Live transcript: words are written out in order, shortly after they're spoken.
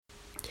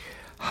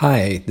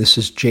Hi, this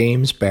is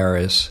James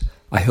Baraz.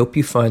 I hope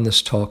you find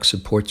this talk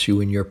supports you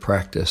in your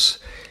practice.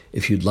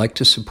 If you'd like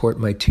to support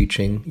my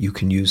teaching, you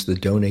can use the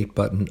donate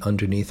button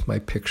underneath my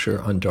picture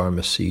on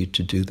Dharma Seed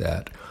to do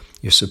that.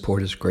 Your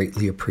support is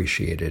greatly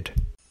appreciated.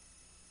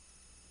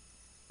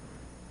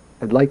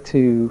 I'd like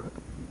to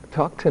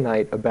talk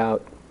tonight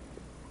about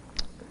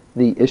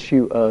the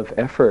issue of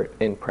effort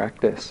in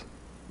practice.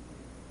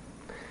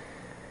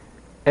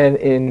 And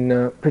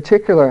in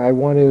particular, I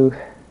want to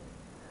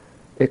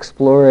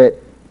explore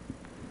it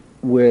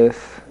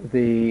with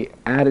the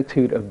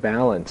attitude of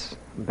balance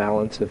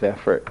of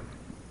effort.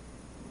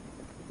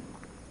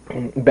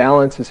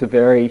 Balance is a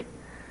very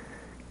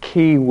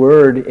key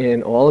word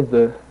in all of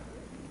the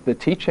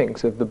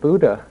teachings of the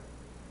Buddha.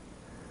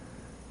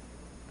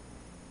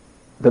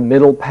 The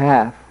middle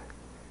path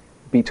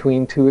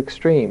between two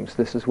extremes.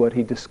 This is what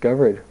he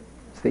discovered.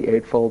 It's the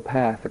Eightfold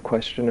Path, a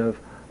question of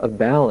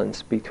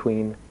balance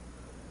between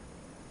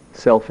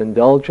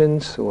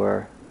self-indulgence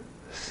or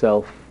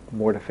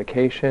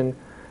self-mortification,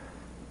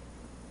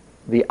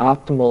 the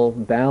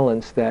optimal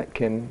balance that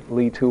can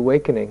lead to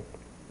awakening.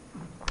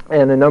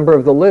 And a number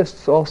of the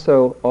lists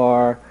also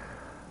are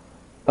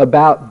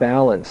about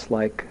balance,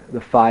 like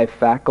the 5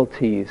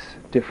 faculties,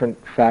 different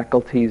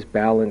faculties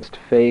balanced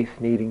faith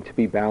needing to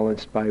be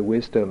balanced by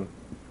wisdom,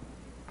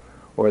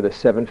 or the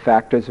 7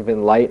 factors of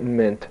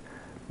enlightenment.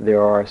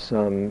 There are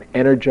some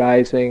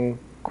energizing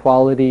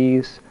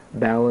qualities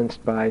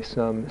balanced by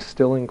some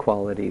stilling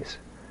qualities.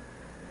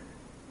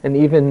 And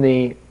even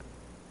the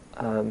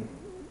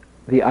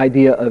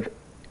idea of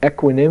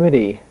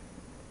equanimity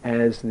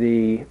as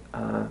the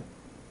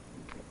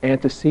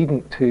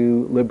antecedent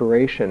to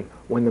liberation.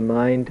 When the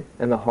mind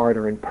and the heart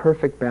are in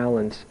perfect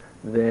balance,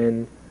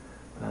 then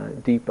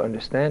deep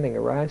understanding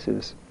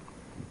arises.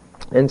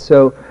 And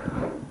so,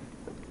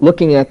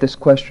 looking at this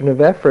question of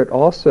effort,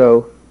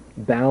 also,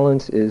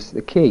 balance is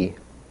the key.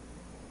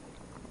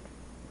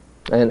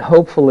 And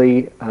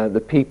hopefully,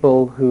 the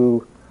people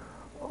who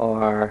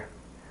are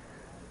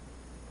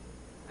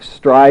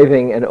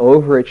striving and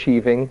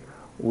overachieving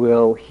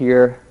will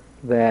hear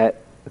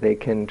that they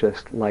can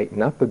just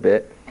lighten up a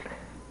bit.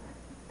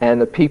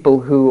 And the people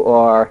who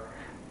are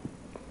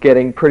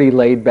getting pretty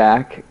laid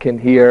back can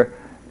hear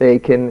they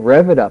can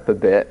rev it up a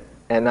bit,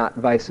 and not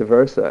vice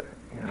versa.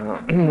 You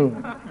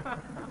know?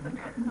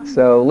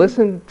 So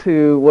listen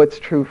to what's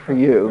true for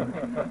you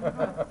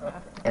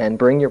and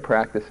bring your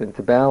practice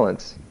into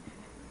balance.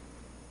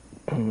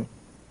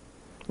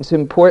 It's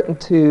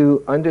important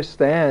to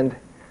understand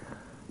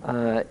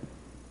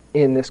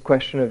in this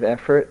question of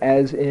effort,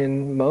 as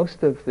in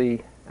most of the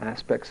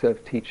aspects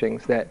of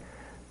teachings, that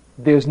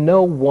there's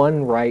no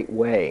one right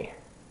way.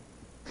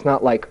 It's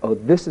not like, oh,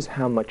 this is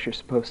how much you're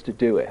supposed to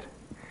do it.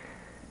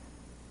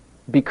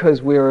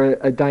 Because we're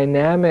a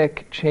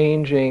dynamic,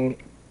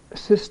 changing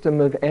system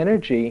of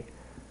energy,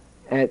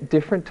 at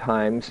different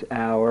times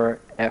our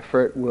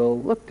effort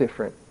will look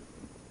different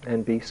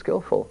and be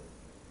skillful.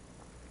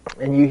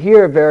 And you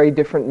hear very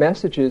different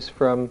messages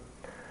from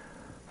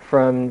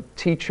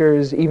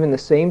teachers. Even the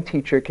same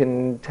teacher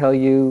can tell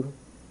you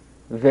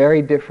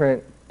very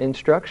different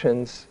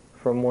instructions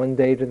from one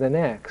day to the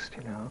next,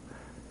 you know.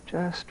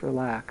 Just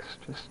relax,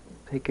 just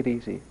take it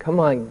easy. Come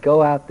on,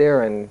 go out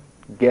there and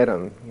get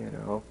them, you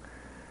know.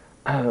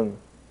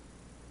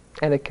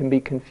 And it can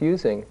be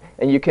confusing.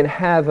 And you can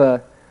have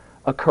a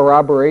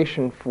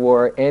corroboration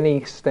for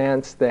any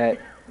stance that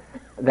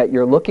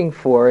you're looking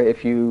for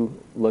if you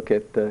look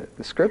at the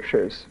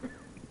scriptures.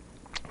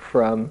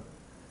 From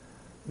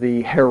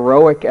the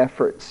heroic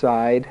effort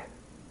side,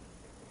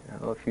 you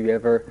know, if you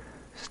ever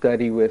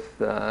study with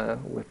the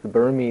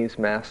Burmese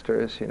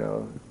masters, you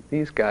know,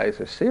 these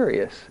guys are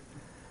serious.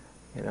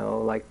 You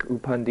know, like U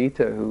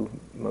Pandita, who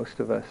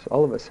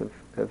all of us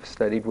have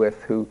studied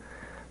with, who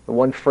the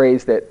one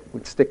phrase that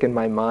would stick in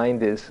my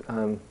mind is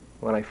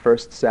when I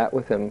first sat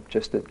with him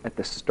just at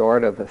the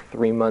start of a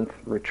 3-month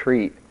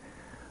retreat,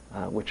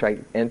 which I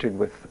entered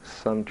with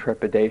some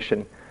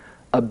trepidation,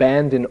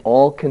 abandon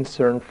all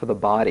concern for the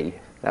body.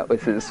 That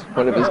was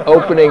one of his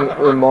opening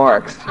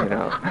remarks, you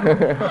know.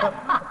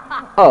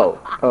 Oh,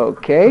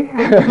 okay.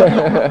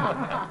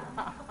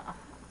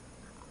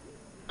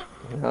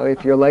 You know,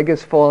 if your leg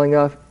is falling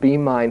off, be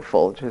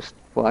mindful. Just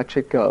watch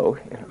it go.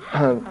 You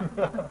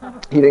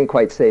know. He didn't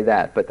quite say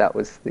that, but that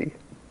was the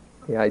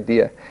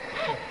idea.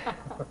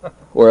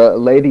 Or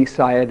Lady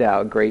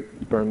Sayadaw,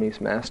 great Burmese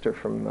master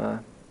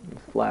from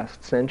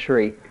last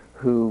century,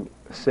 who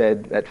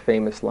said that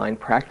famous line,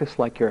 "Practice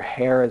like your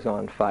hair is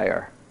on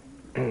fire."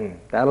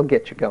 That'll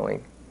get you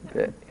going a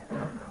bit. You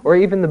know. Or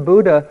even the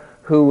Buddha,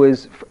 who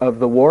was of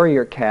the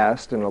warrior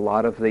caste, and a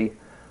lot of the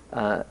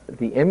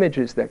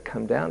images that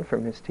come down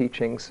from his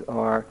teachings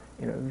are,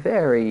 you know,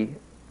 very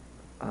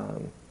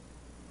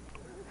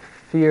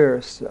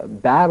fierce,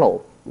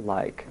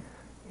 battle-like.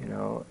 You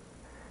know,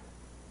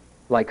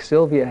 like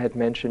Sylvia had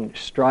mentioned,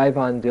 strive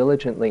on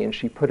diligently, and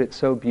she put it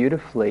so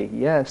beautifully.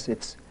 Yes,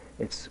 it's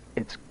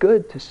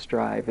good to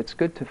strive. It's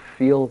good to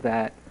feel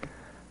that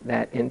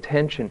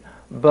intention.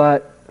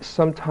 But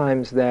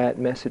sometimes that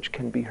message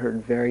can be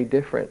heard very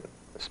different.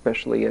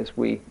 especially as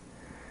we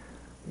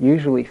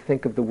usually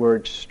think of the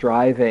word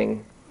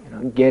striving,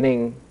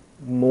 getting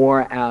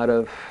more out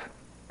of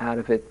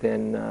it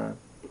than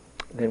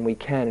we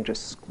can, and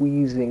just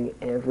squeezing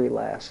every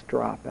last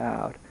drop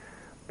out.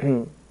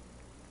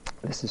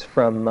 This is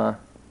from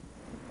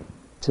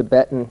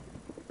Tibetan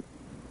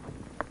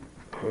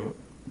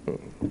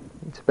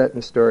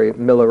story of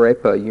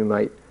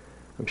Milarepa.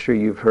 I'm sure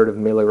you've heard of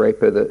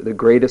Milarepa, the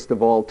greatest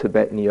of all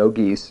Tibetan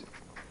yogis.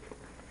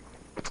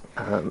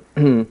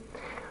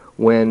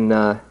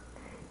 When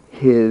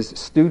his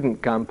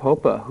student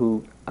Gampopa,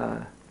 who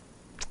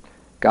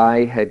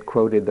Guy had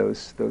quoted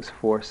those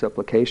 4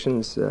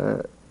 supplications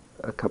a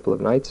couple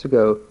of nights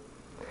ago,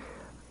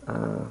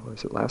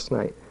 was it last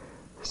night,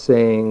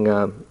 saying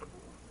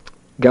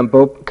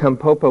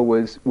Gampopa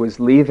was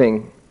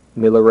leaving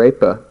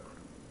Milarepa.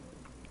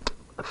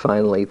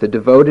 Finally, the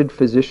devoted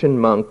physician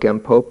monk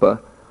Gampopa,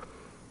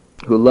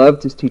 who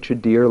loved his teacher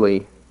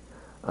dearly,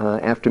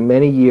 after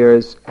many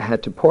years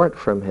had to part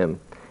from him,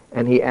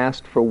 and he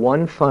asked for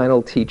one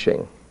final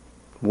teaching,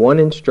 one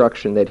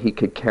instruction that he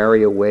could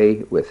carry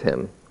away with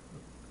him.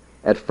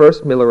 At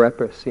first,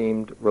 Milarepa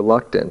seemed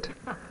reluctant.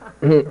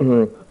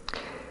 Then,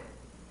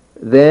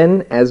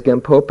 as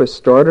Gampopa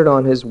started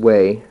on his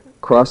way,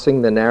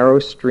 crossing the narrow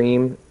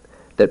stream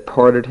that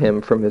parted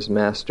him from his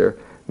master,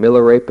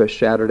 Milarepa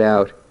shouted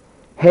out,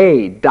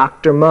 "Hey,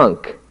 Dr.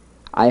 Monk,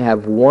 I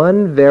have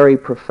one very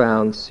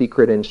profound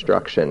secret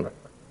instruction.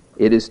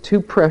 It is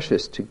too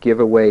precious to give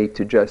away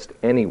to just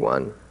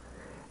anyone."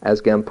 As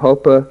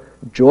Gampopa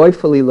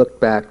joyfully looked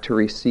back to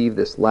receive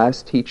this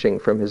last teaching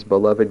from his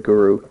beloved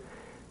guru,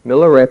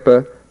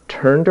 Milarepa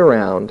turned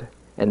around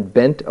and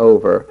bent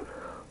over,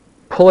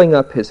 pulling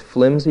up his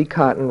flimsy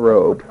cotton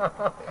robe.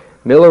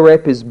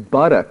 Milarepa's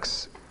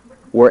buttocks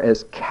were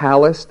as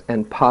calloused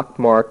and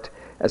pockmarked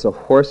as a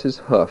horse's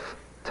hoof,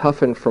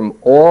 toughened from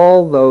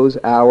all those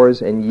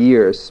hours and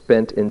years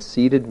spent in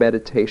seated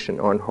meditation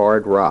on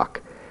hard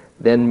rock.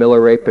 Then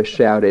Milarepa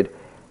shouted,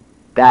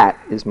 "That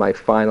is my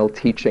final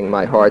teaching,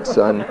 my heart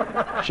son.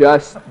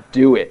 Just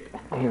do it."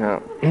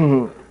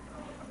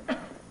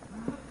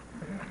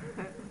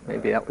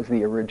 Maybe that was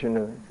the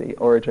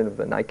origin of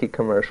the Nike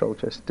commercial.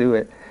 Just do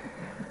it.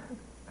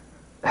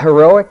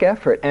 Heroic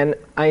effort, and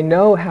I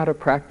know how to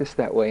practice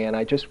that way, and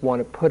I just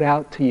want to put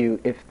out to you,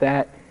 if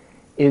that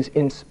is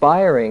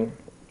inspiring,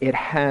 it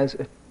has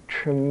a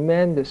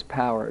tremendous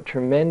power, a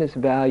tremendous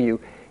value,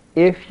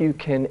 if you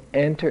can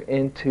enter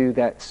into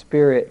that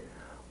spirit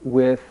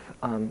with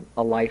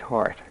a light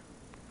heart.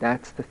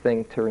 That's the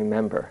thing to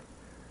remember.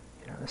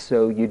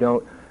 So you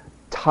don't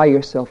tie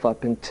yourself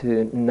up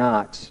into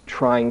knots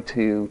trying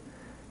to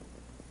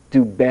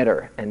do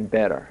better and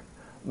better.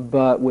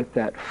 But with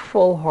that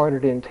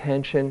full-hearted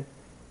intention,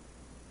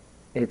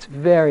 it's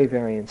very,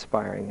 very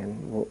inspiring,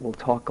 and we'll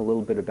talk a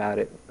little bit about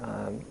it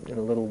in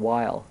a little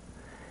while.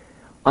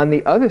 On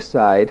the other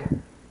side,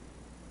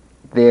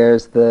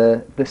 there's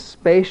the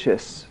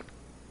spacious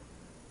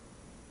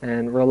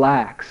and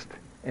relaxed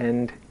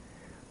and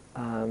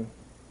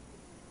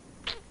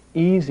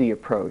easy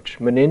approach.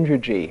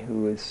 Munindraji,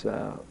 who is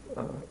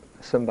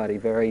somebody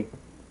very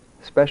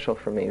special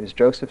for me, he was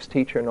Joseph's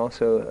teacher and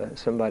also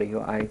somebody who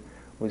I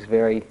was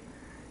very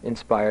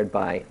inspired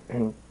by.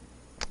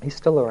 He's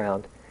still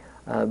around.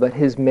 But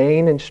his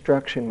main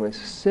instruction was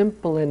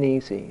simple and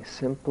easy,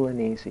 simple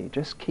and easy.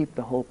 Just keep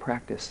the whole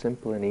practice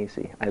simple and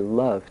easy. I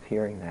loved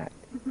hearing that.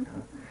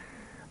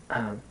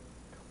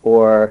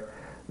 Or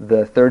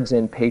the third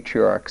Zen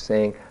patriarch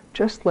saying,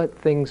 just let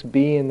things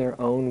be in their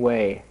own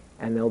way,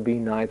 and there'll be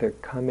neither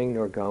coming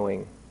nor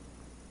going.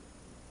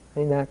 I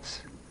mean,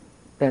 that's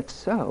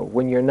so.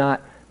 When you're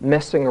not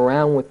messing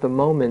around with the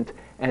moment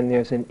and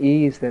there's an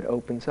ease that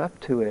opens up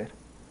to it,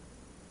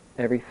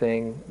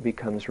 everything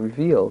becomes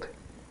revealed.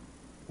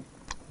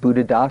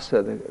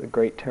 Buddhadasa, the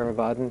great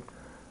Theravadan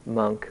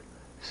monk,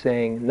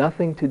 saying,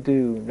 nothing to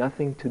do,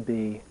 nothing to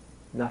be,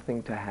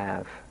 nothing to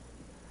have.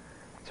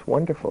 It's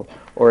wonderful.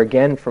 Or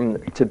again from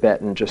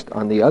Tibetan, just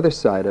on the other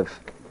side of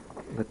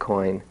the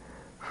coin,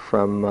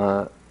 from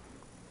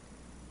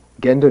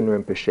Gendun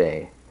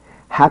Rinpoche,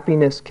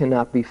 happiness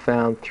cannot be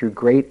found through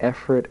great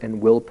effort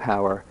and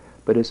willpower,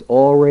 but is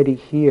already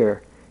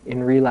here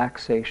in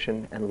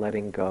relaxation and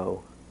letting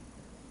go.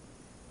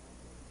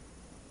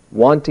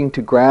 Wanting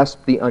to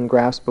grasp the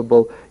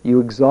ungraspable, you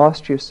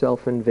exhaust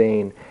yourself in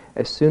vain.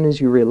 As soon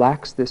as you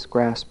relax this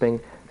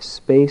grasping,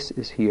 space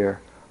is here,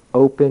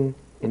 open,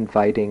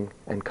 inviting,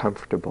 and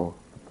comfortable.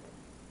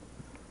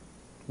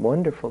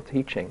 Wonderful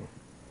teaching.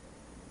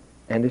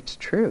 And it's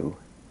true.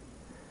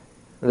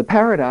 The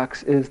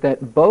paradox is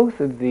that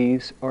both of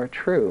these are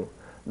true.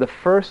 The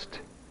first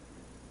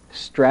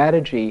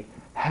strategy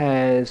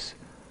has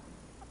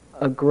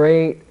a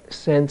great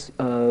sense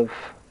of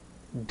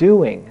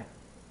doing,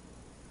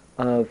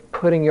 of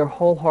putting your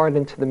whole heart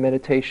into the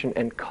meditation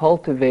and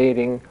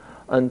cultivating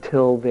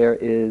until there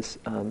is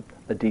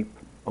a deep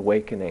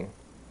awakening.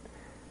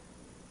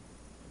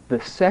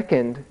 The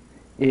second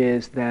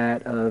is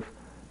that of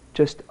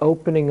just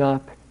opening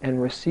up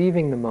and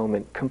receiving the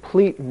moment,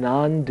 complete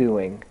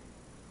non-doing,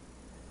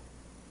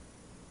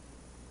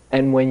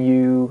 And when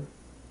you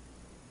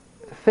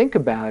think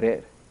about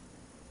it,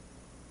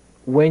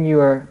 when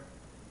you're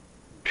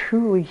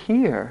truly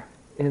here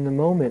in the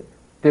moment,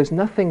 there's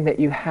nothing that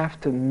you have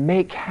to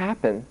make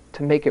happen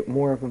to make it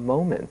more of a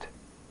moment.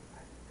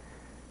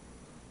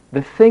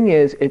 The thing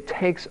is, it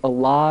takes a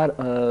lot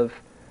of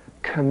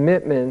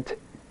commitment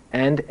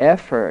and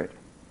effort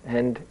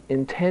and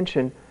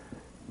intention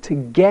to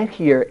get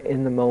here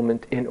in the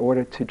moment in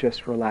order to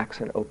just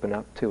relax and open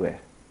up to it.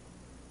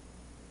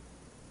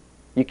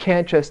 You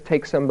can't just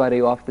take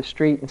somebody off the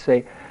street and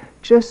say,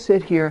 just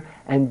sit here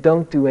and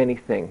don't do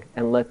anything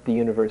and let the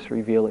universe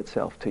reveal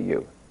itself to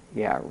you.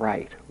 Yeah,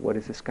 right. What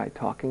is this guy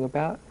talking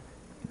about?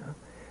 You know?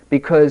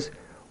 Because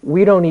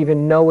we don't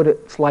even know what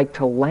it's like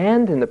to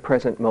land in the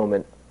present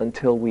moment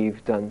until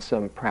we've done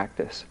some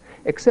practice,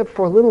 except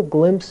for little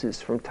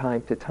glimpses from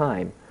time to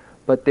time.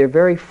 But they're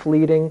very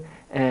fleeting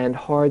and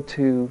hard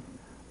to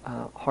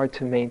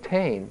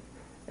maintain,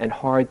 and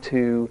hard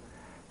to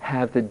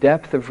have the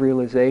depth of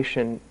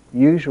realization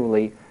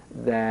usually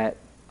that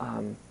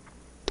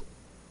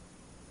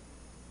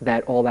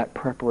that all that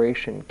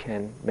preparation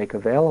can make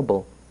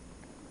available.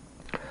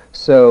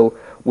 So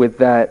with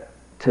that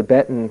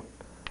Tibetan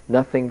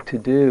nothing to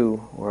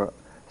do, or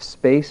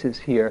spacious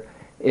here,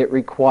 it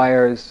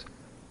requires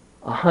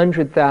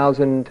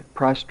 100,000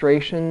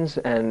 prostrations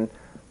and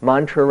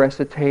mantra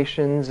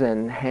recitations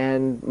and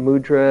hand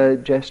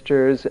mudra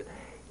gestures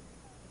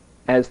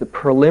as the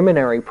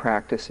preliminary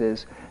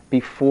practices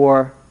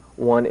before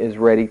one is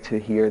ready to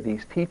hear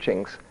these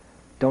teachings.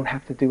 Don't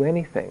have to do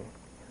anything.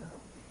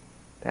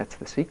 That's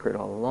the secret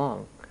all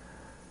along.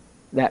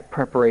 That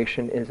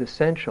preparation is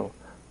essential.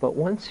 But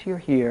once you're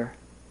here,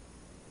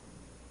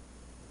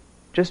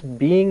 just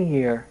being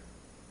here,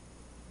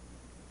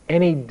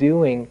 any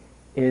doing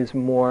is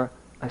more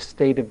a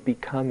state of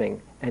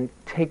becoming and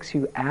takes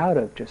you out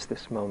of just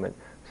this moment.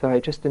 So I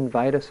just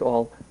invite us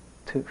all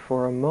to,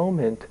 for a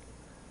moment,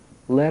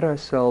 let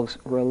ourselves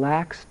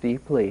relax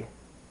deeply,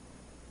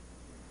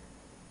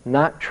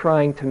 not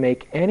trying to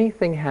make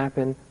anything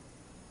happen,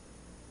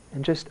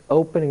 and just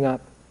opening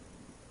up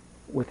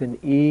with an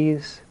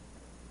ease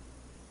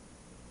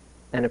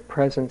and a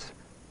presence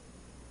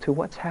to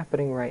what's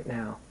happening right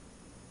now.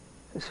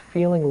 Just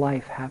feeling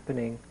life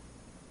happening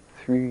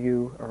through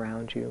you,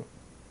 around you.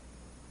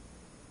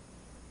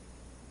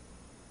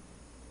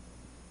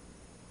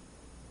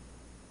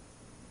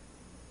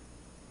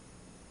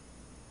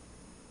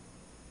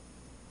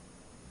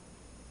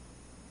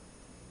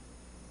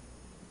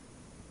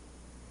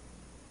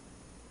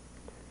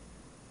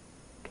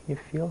 Can you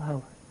feel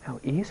how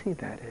easy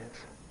that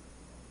is?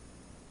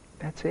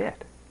 That's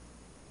it.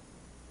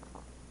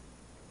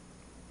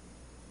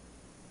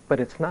 But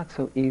it's not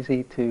so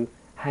easy to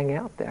hang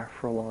out there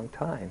for a long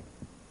time.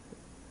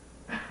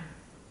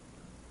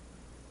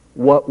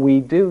 What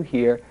we do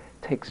here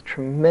takes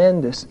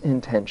tremendous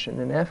intention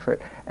and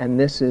effort, and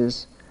this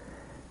is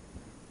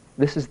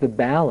the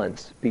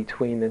balance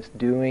between this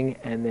doing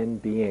and then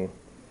being.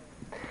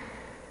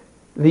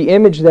 The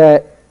image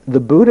that the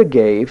Buddha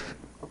gave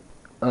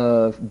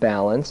of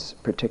balance,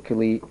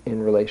 particularly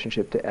in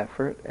relationship to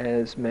effort,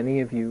 as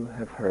many of you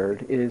have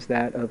heard, is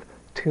that of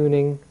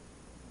tuning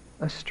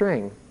a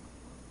string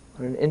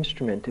on an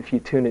instrument. If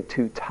you tune it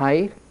too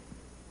tight,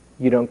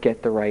 you don't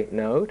get the right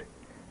note.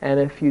 And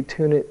if you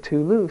tune it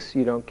too loose,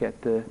 you don't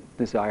get the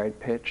desired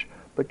pitch.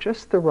 But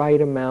just the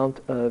right amount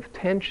of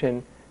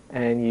tension,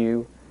 and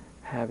you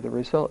have the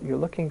result you're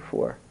looking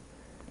for.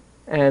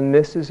 And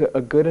this is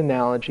a good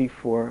analogy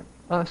for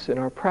us in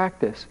our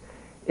practice.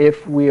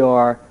 If we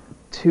are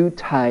too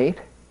tight,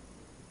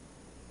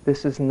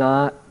 this is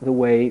not the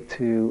way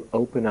to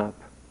open up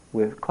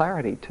with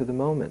clarity to the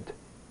moment.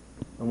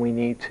 And we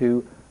need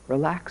to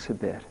relax a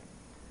bit.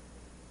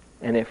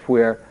 And if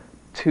we're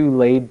too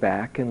laid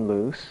back and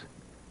loose,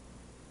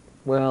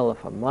 well,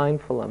 if I'm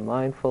mindful, I'm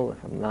mindful.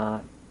 If I'm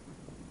not,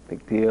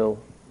 big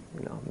deal.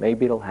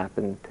 Maybe it'll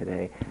happen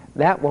today.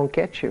 That won't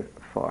get you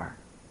far.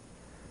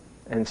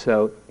 And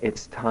so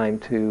it's time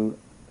to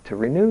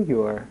renew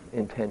your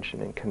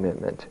intention and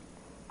commitment.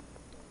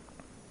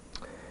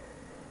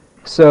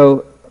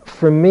 So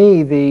for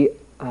me,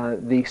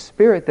 the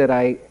spirit that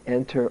I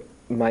enter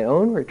my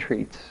own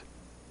retreats,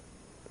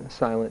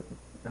 silent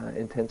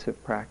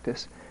intensive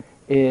practice,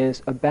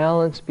 is a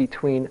balance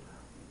between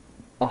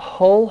a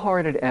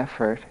wholehearted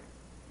effort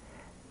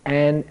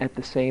and at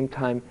the same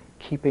time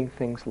keeping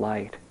things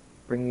light,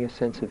 bringing a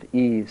sense of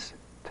ease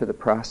to the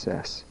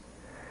process.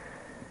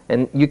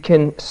 And you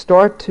can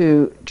start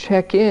to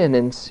check in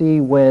and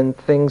see when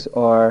things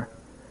are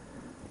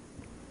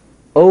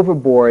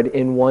overboard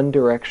in one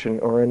direction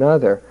or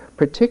another,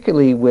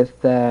 particularly with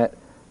that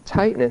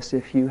tightness.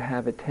 If you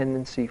have a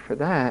tendency for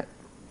that,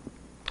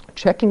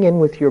 checking in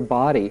with your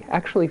body,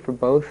 actually for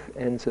both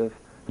ends of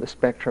the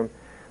spectrum,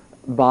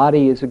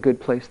 body is a good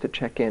place to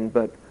check in,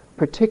 but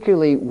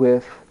particularly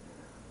with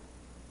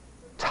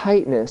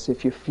tightness,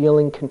 if you're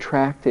feeling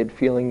contracted,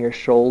 feeling your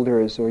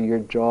shoulders or your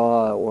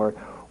jaw or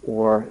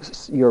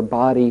your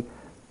body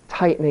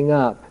tightening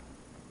up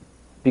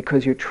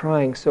because you're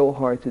trying so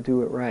hard to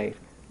do it right,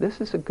 this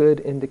is a good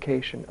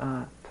indication.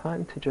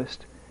 Time to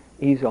just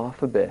ease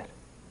off a bit.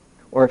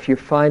 Or if you're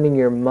finding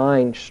your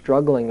mind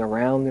struggling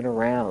around and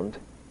around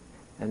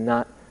and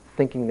not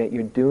thinking that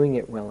you're doing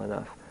it well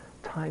enough,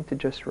 time to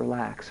just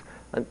relax.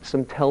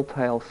 Some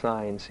telltale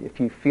signs. If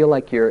you feel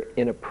like you're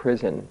in a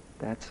prison,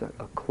 that's a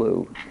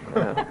clue.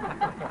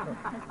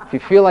 If you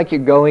feel like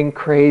you're going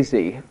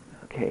crazy,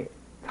 okay,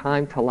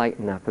 time to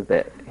lighten up a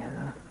bit.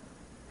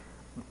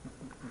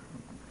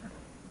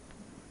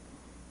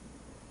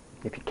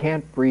 If you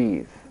can't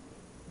breathe,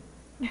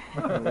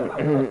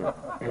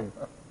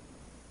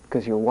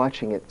 because you're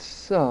watching it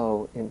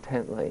so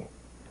intently.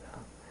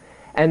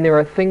 And there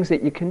are things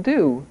that you can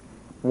do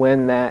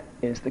when that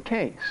is the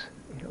case.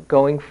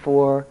 Going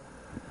for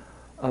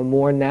a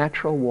more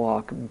natural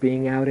walk,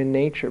 being out in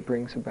nature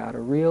brings about a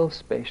real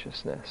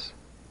spaciousness.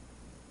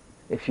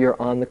 If you're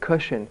on the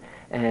cushion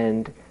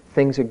and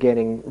things are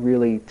getting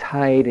really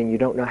tight and you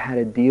don't know how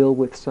to deal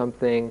with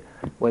something,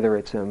 whether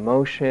it's an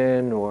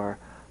emotion or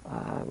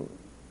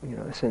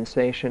a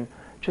sensation,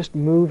 just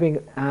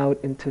moving out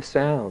into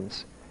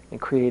sounds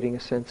and creating a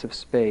sense of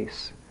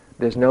space.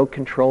 There's no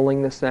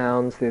controlling the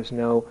sounds, there's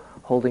no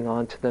holding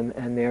on to them,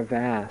 and they're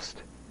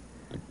vast.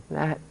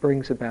 That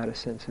brings about a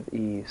sense of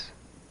ease.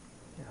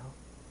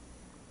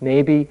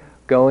 Maybe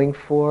going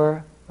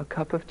for a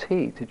cup of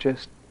tea to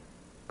just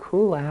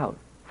cool out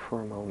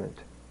for a moment.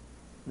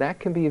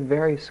 That can be a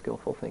very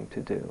skillful thing to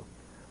do.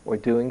 Or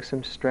doing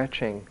some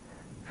stretching,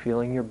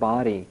 feeling your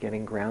body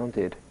getting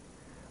grounded.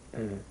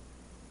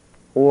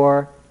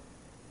 Or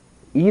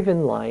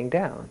even lying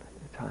down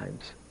at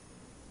times.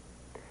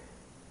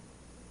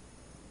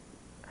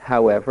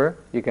 However,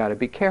 you got to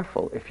be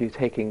careful. If you're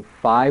taking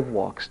 5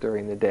 walks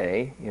during the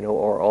day,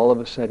 or all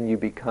of a sudden you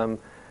become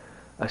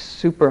a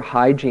super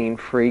hygiene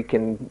freak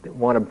and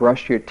want to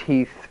brush your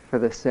teeth for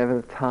the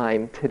 7th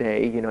time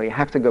today, you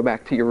have to go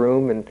back to your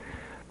room and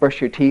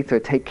brush your teeth or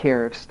take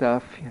care of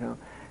stuff,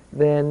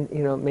 then,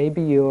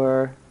 maybe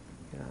you're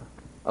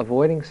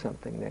avoiding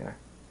something there.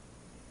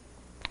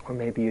 Or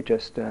maybe you're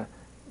just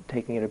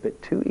taking it a bit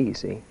too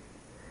easy.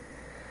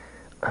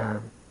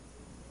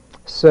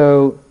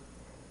 So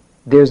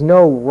there's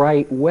no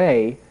right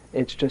way,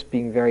 it's just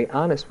being very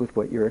honest with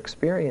what your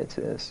experience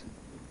is.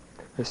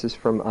 This is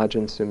from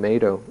Ajahn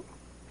Sumedho.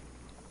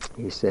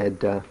 He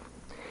said,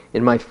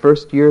 in my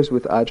first years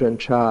with Ajahn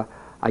Chah,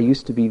 I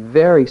used to be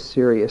very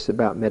serious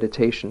about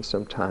meditation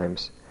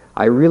sometimes.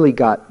 I really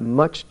got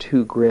much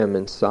too grim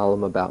and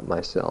solemn about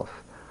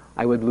myself.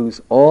 I would lose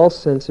all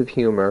sense of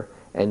humor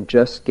and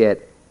just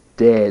get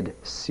dead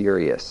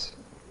serious.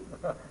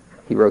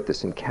 He wrote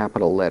this in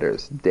capital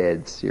letters,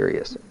 dead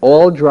serious.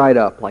 All dried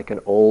up like an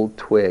old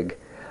twig.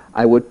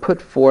 I would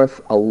put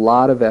forth a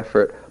lot of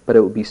effort, but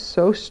it would be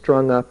so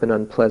strung up and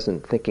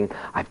unpleasant, thinking,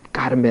 I've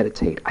got to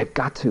meditate, I've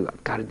got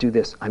to do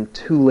this, I'm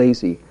too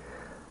lazy.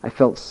 I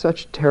felt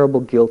such terrible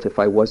guilt if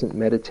I wasn't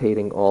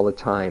meditating all the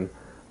time,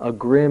 a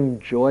grim,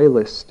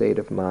 joyless state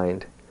of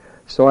mind.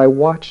 So I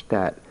watched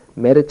that,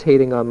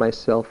 meditating on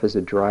myself as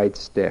a dried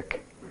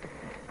stick.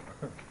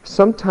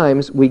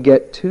 Sometimes we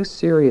get too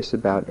serious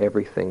about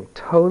everything,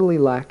 totally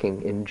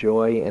lacking in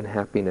joy and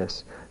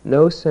happiness,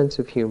 no sense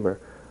of humor.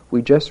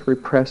 We just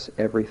repress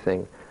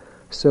everything.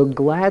 So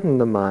gladden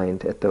the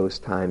mind at those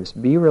times.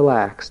 Be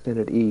relaxed and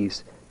at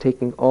ease,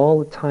 taking all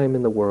the time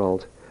in the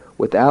world,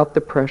 without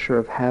the pressure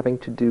of having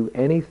to do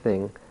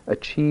anything,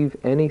 achieve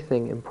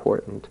anything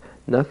important,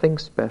 nothing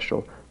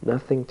special,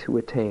 nothing to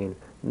attain,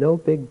 no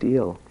big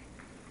deal.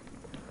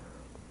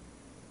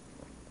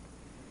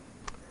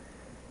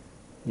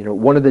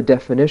 One of the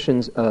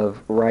definitions of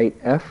right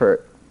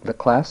effort, the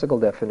classical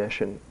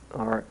definition,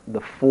 are the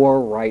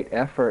 4 right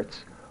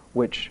efforts,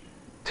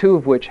 2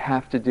 of which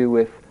have to do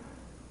with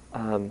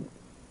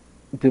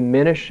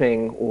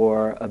diminishing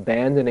or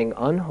abandoning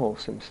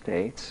unwholesome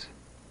states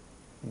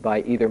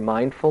by either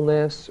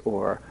mindfulness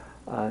or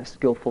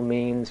skillful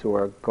means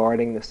or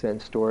guarding the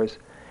sense doors.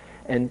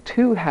 And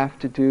 2 have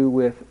to do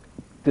with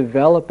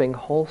developing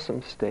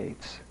wholesome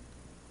states.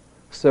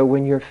 So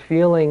when you're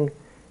feeling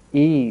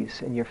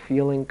ease and you're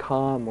feeling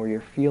calm or you're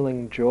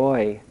feeling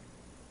joy,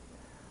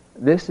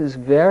 this is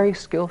very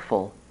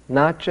skillful,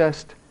 not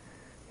just,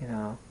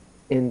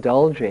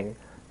 indulging,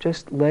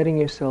 just letting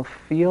yourself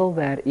feel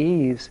that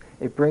ease.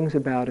 It brings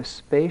about a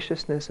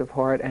spaciousness of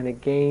heart and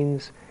it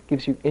gives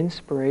you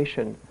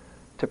inspiration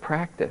to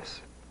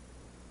practice.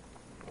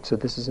 So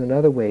this is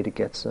another way to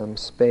get some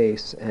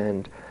space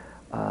and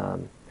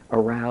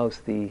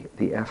arouse the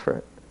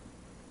effort.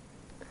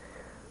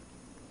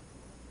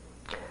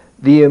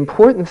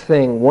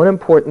 One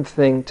important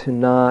thing to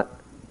not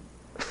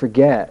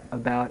forget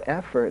about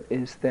effort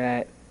is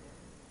that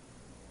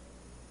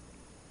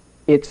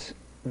it's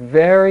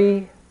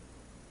very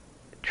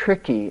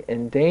tricky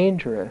and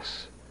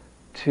dangerous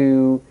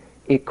to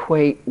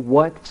equate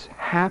what's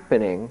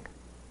happening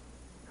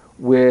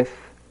with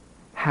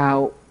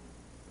how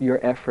your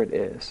effort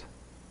is.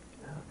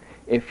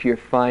 If you're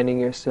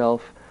finding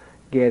yourself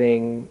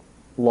getting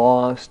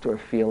lost or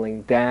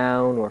feeling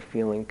down or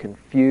feeling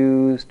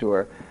confused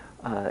or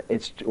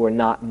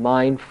not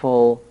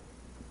mindful,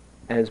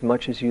 as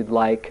much as you'd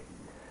like,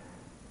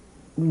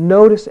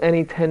 notice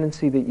any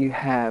tendency that you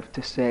have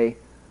to say,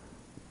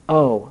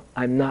 oh,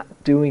 I'm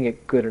not doing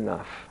it good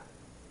enough.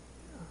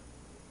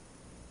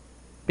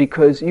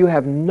 Because you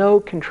have no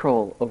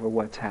control over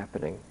what's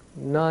happening.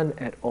 None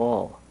at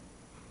all.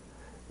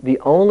 The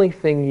only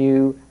thing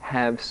you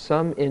have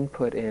some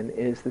input in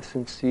is the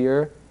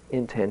sincere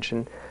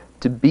intention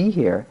to be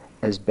here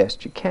as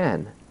best you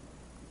can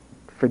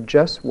for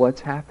just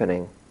what's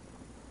happening.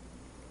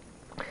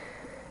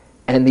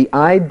 And the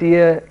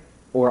idea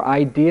or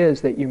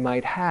ideas that you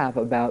might have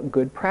about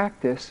good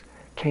practice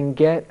can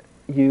get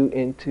you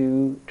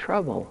into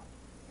trouble.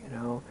 You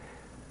know,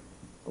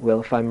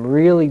 well, if I'm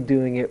really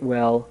doing it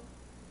well,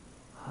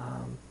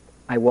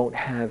 I won't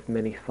have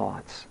many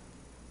thoughts,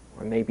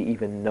 or maybe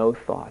even no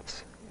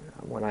thoughts.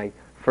 When I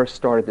first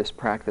started this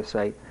practice,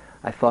 I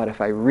thought if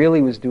I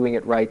really was doing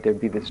it right, there'd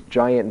be this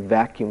giant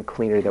vacuum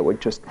cleaner that would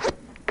just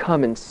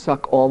come and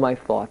suck all my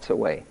thoughts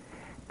away.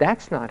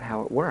 That's not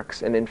how it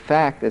works. And in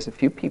fact, as a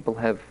few people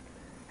have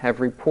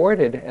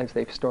reported as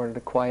they've started to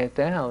quiet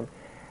down,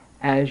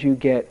 as you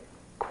get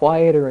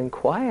quieter and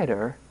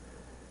quieter,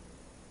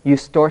 you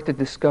start to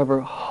discover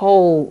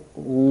whole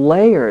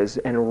layers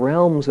and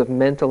realms of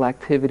mental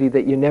activity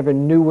that you never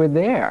knew were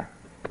there.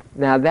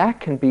 Now that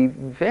can be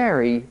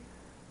very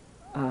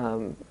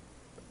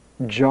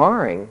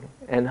jarring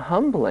and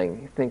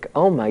humbling. You think,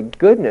 oh my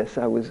goodness,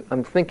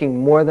 I'm thinking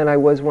more than I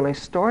was when I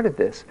started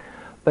this.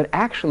 But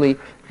actually,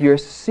 you're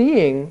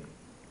seeing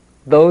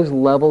those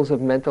levels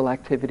of mental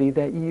activity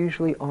that you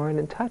usually aren't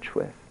in touch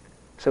with.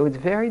 So it's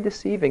very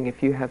deceiving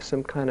if you have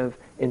some kind of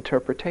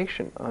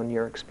interpretation on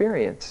your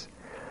experience.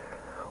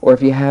 Or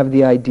if you have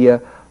the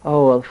idea,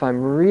 oh, well, if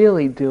I'm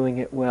really doing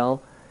it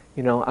well,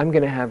 you know, I'm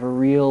going to have a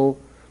real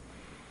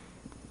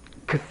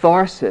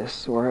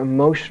catharsis or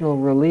emotional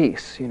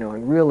release, you know,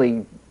 and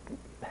really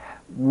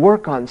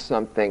work on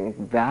something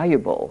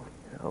valuable,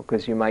 you know,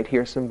 because you might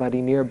hear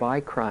somebody nearby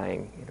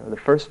crying. You know, the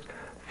first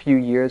few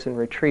years in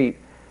retreat,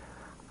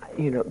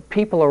 you know,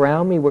 people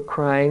around me were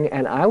crying,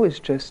 and I was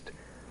just,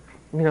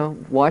 you know,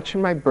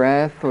 watching my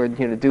breath or,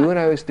 you know, doing what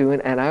I was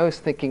doing, and I was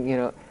thinking, you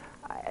know,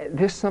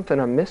 there's something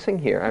I'm missing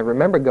here. I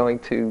remember going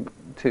to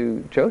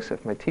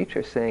Joseph, my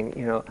teacher, saying,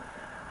 you know,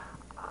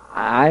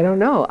 I don't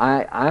know,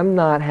 I'm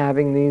not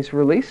having these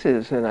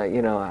releases, and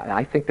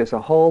I think there's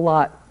a whole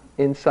lot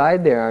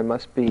inside there I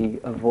must be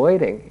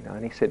avoiding. You know,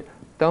 and he said,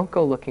 don't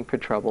go looking for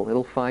trouble.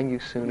 It'll find you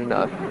soon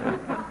enough. You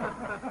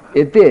know.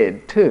 It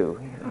did too,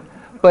 you know.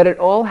 But it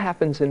all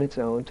happens in its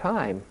own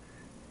time.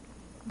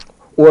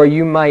 Or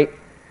you might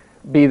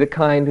be the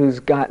kind who's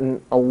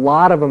gotten a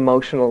lot of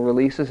emotional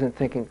releases and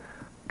thinking,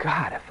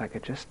 God, if I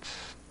could just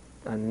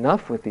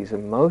enough with these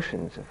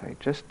emotions, if I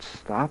just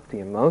stop the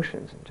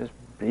emotions and just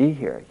be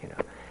here, you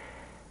know.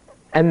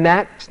 And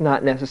that's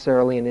not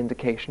necessarily an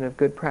indication of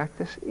good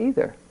practice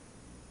either,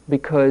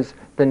 because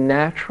the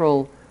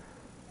natural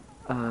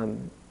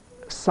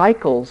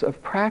cycles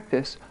of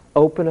practice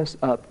open us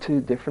up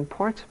to different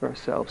parts of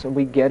ourselves, and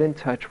we get in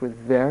touch with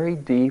very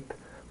deep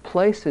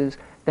places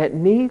that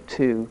need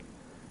to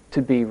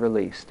be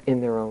released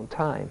in their own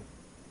time.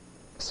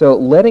 So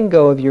letting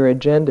go of your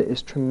agenda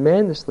is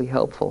tremendously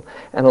helpful.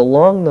 And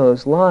along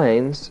those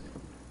lines,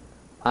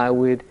 I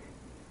would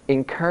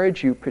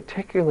encourage you,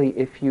 particularly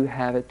if you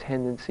have a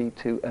tendency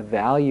to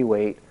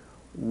evaluate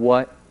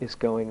what is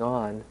going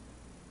on,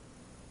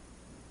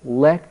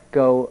 let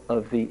go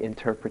of the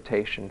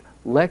interpretation.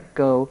 Let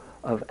go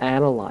of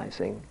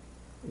analyzing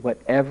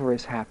whatever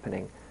is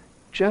happening.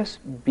 Just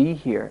be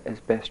here as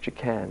best you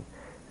can.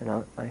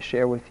 And I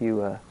share with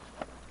you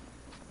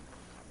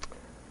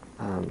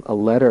a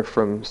letter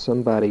from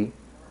somebody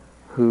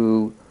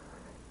who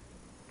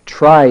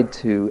tried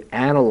to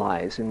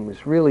analyze and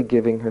was really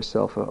giving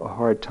herself a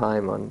hard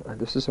time on,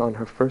 this is on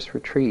her first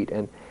retreat,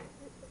 and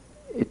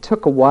it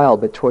took a while,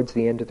 but towards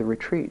the end of the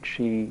retreat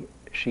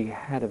she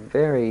had a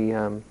very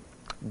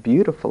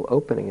beautiful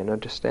opening and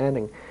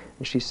understanding.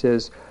 And she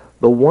says,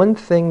 the one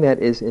thing that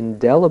is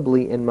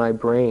indelibly in my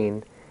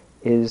brain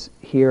is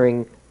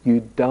hearing,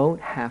 you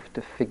don't have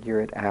to figure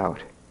it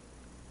out.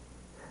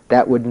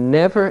 That would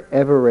never,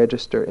 ever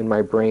register in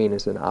my brain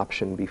as an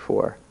option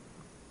before.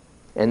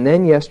 And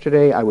then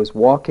yesterday I was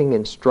walking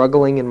and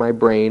struggling in my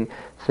brain,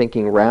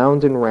 thinking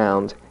round and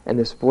round, and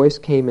this voice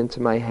came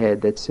into my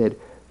head that said,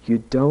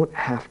 you don't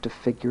have to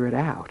figure it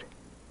out.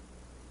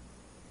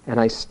 And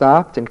I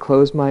stopped and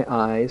closed my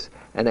eyes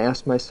and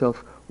asked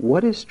myself,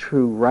 what is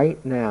true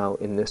right now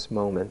in this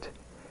moment?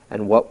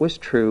 And what was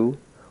true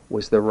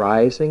was the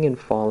rising and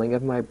falling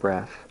of my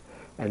breath,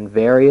 and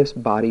various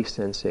body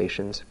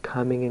sensations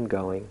coming and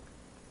going.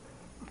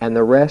 And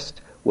the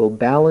rest will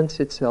balance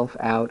itself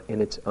out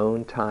in its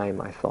own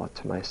time, I thought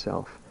to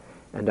myself,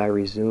 and I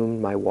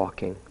resumed my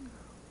walking.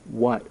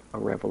 What a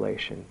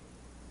revelation.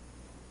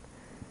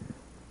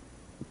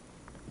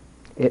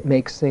 It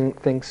makes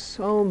things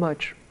so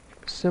much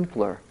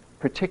simpler,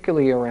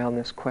 particularly around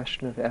this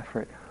question of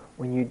effort,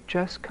 when you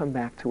just come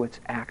back to what's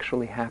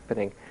actually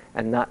happening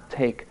and not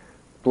take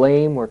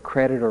blame or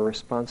credit or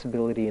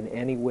responsibility in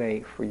any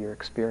way for your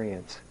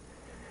experience.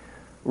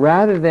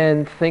 rather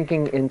than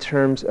thinking in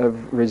terms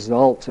of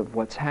results of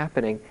what's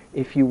happening,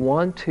 if you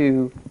want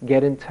to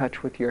get in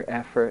touch with your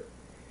effort,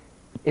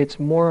 it's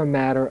more a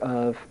matter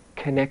of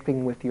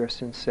connecting with your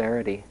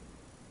sincerity.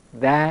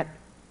 That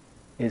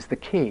is the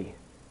key.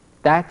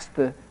 That's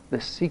the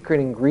secret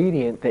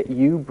ingredient that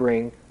you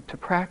bring to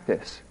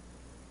practice.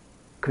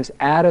 Because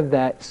out of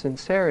that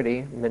sincerity,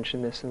 I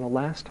mentioned this in the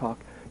last talk,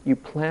 you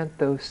plant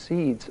those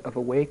seeds of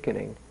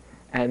awakening,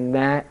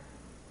 and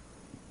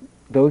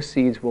those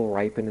seeds will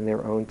ripen in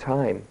their own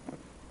time.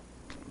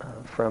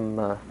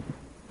 From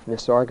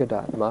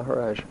Nisargadatta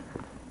Maharaj,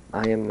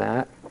 I am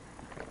that.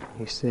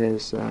 He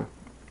says,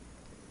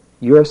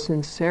 your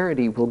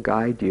sincerity will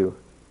guide you.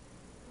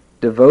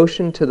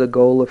 Devotion to the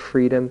goal of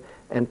freedom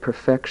and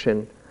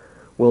perfection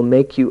will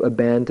make you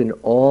abandon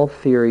all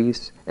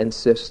theories and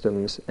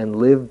systems and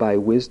live by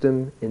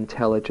wisdom,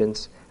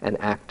 intelligence, and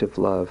active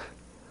love.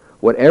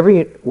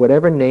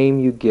 Whatever name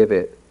you give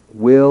it,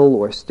 will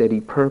or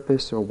steady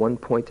purpose or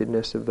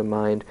one-pointedness of the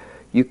mind,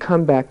 you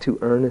come back to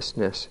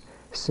earnestness,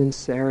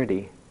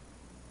 sincerity,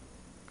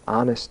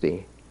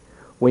 honesty.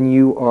 When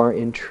you are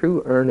in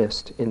true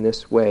earnest in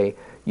this way,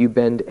 you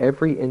bend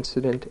every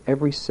incident,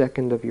 every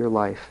second of your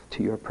life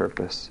to your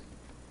purpose.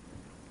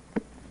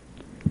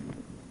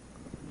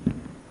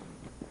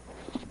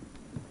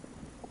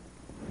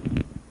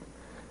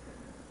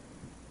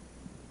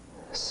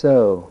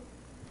 So,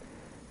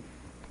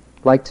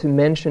 I'd like to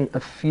mention a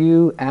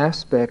few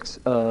aspects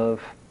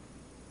of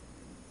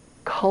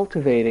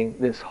cultivating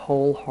this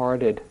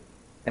wholehearted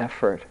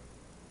effort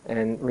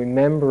and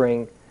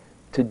remembering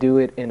to do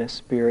it in a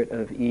spirit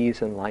of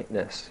ease and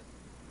lightness.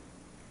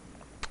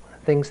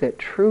 Things that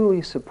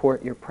truly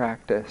support your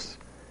practice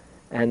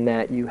and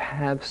that you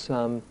have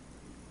some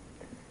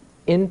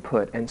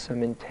input and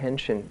some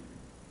intention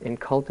in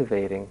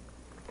cultivating.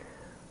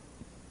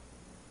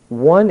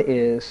 One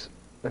is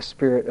a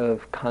spirit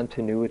of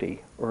continuity,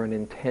 or an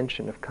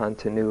intention of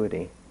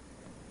continuity.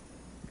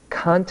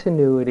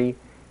 Continuity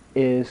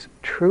is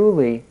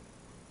truly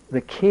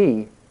the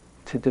key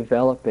to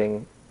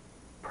developing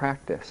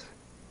practice.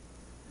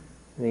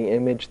 The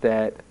image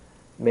that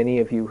many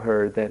of you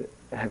heard that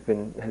has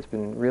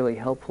been really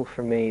helpful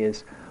for me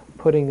is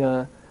putting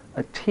a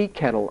tea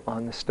kettle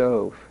on the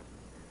stove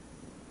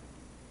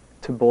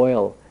to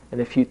boil.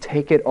 And if you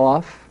take it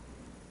off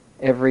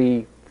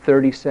every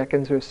 30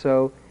 seconds or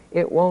so,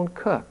 it won't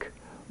cook.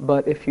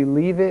 But if you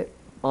leave it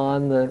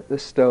on the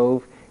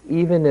stove,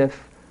 even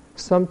if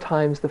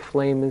sometimes the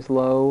flame is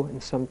low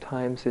and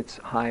sometimes it's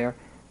higher,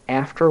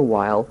 after a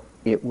while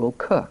it will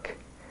cook.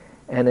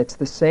 And it's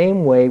the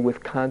same way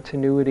with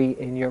continuity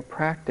in your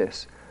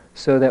practice,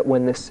 so that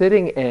when the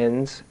sitting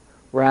ends,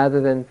 rather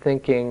than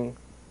thinking,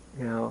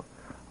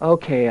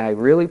 okay, I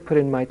really put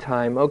in my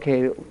time,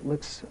 okay,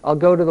 I'll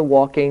go to the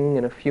walking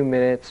in a few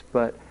minutes,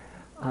 but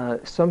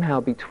somehow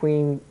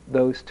between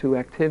those two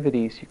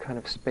activities you kind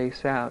of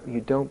space out,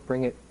 you don't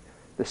bring it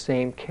the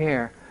same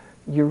care,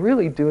 you're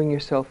really doing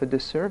yourself a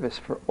disservice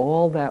for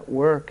all that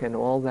work and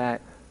all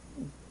that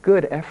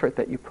good effort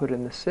that you put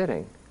in the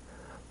sitting.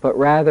 But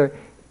rather,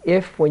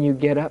 if when you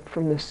get up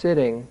from the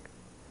sitting,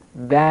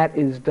 that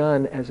is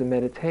done as a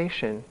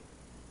meditation,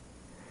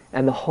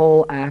 and the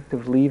whole act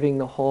of leaving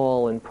the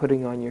hall and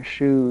putting on your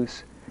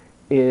shoes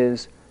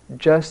is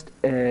just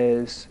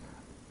as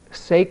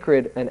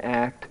sacred an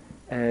act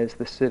as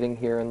the sitting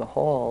here in the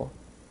hall,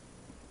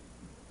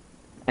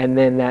 and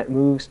then that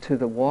moves to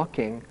the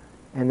walking,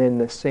 and then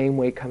the same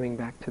way coming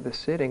back to the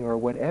sitting, or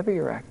whatever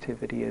your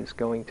activity is,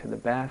 going to the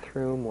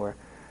bathroom or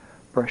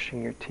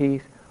brushing your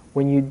teeth,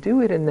 when you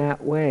do it in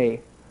that way,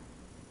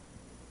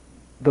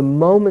 the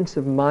moments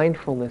of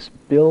mindfulness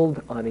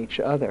build on each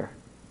other,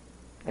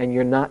 and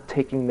you're not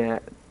taking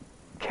that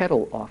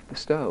kettle off the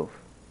stove.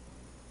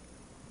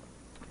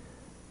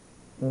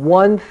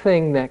 One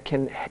thing that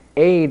can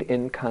aid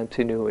in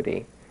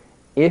continuity,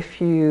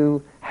 if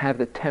you have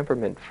the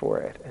temperament for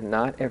it, and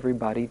not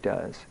everybody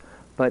does,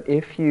 but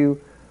if you,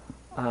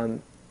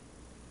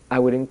 I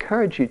would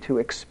encourage you to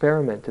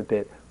experiment a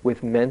bit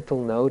with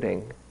mental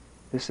noting.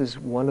 This is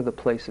one of the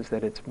places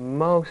that it's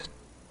most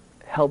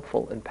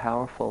helpful and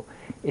powerful.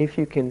 If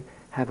you can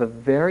have a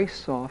very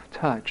soft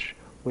touch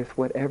with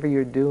whatever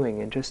you're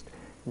doing and just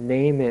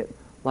name it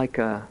like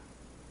a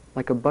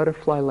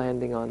butterfly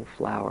landing on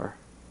flower.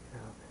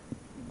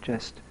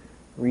 Just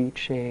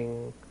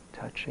reaching,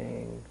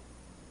 touching,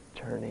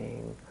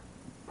 turning,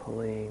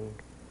 pulling.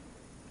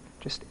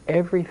 Just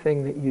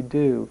everything that you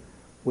do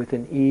with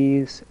an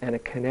ease and a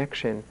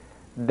connection,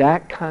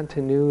 that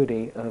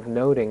continuity of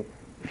noting,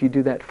 if you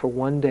do that for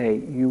one day,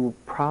 you will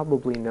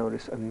probably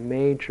notice a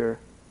major,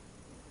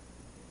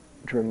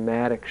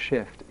 dramatic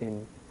shift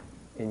in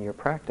your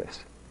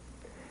practice.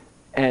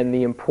 And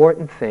the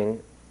important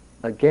thing,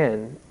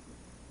 again,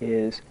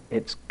 is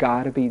it's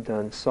got to be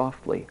done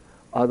softly.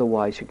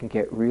 Otherwise, you can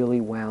get really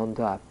wound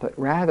up. But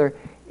rather,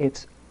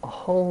 it's a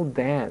whole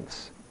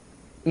dance.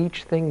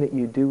 Each thing that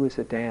you do is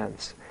a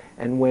dance.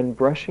 And when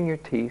brushing your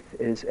teeth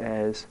is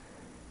as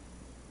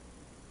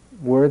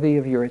worthy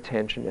of your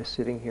attention as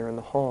sitting here in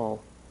the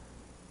hall,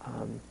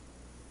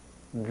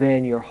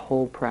 then your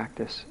whole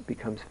practice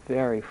becomes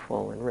very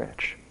full and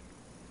rich.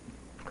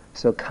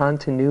 So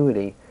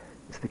continuity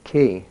is the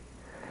key.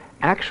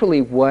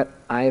 Actually, what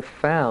I've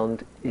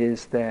found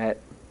is that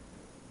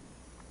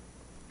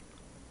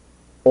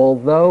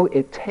although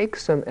it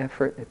takes some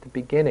effort at the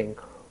beginning,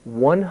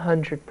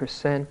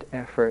 100%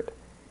 effort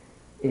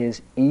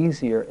is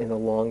easier in the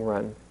long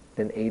run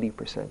than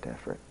 80%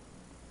 effort.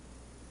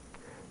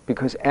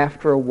 Because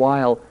after a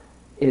while,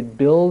 it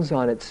builds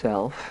on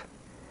itself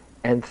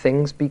and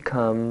things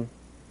become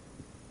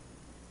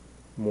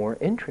more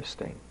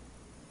interesting.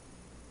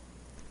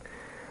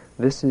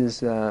 This is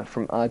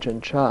from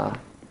Ajahn Chah.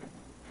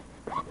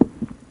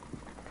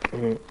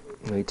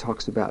 He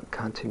talks about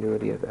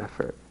continuity of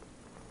effort.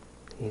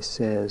 He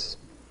says,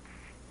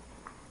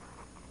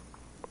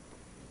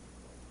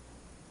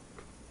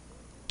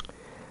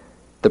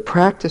 the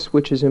practice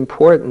which is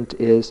important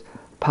is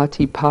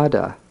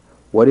patipada.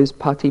 What is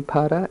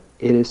patipada?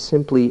 It is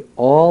simply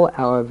all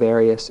our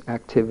various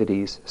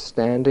activities,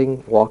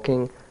 standing,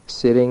 walking,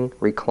 sitting,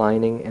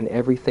 reclining, and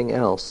everything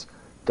else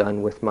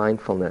done with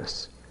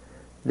mindfulness.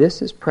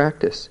 This is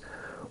practice.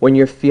 When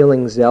you're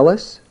feeling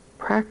zealous,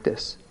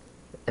 practice.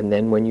 And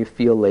then when you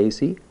feel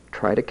lazy,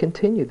 try to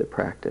continue the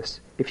practice.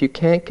 If you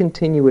can't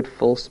continue at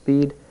full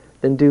speed,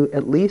 then do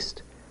at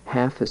least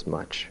half as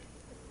much.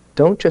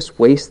 Don't just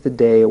waste the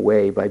day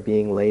away by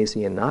being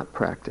lazy and not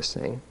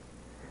practicing.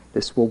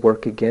 This will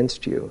work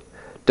against you.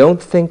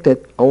 Don't think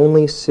that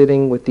only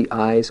sitting with the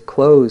eyes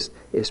closed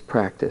is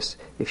practice.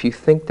 If you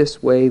think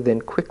this way, then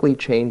quickly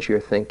change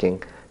your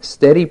thinking.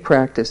 Steady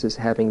practice is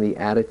having the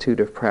attitude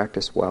of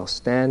practice while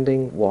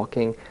standing,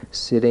 walking,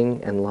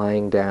 sitting, and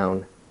lying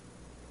down.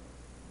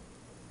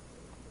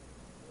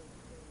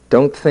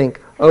 Don't think,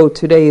 oh,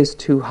 today is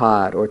too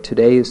hot, or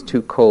today is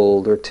too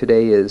cold, or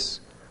today is...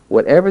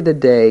 Whatever the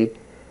day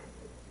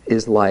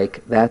is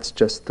like, that's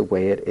just the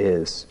way it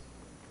is.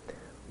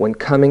 When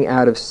coming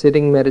out of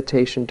sitting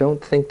meditation,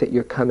 don't think that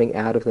you're coming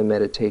out of the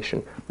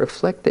meditation.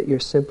 Reflect that you're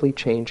simply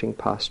changing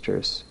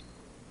postures.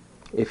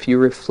 If you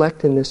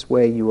reflect in this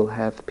way, you will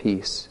have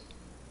peace.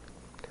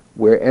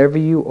 Wherever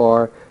you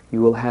are,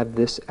 you will have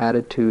this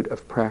attitude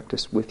of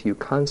practice with you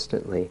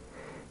constantly,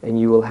 and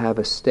you will have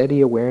a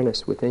steady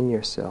awareness within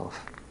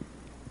yourself.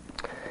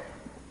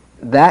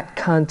 That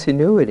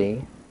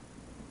continuity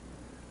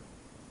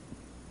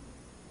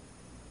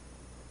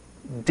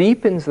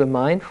deepens the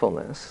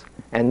mindfulness,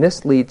 and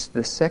this leads to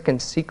the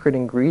second secret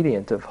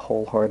ingredient of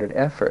wholehearted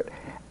effort.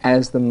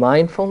 As the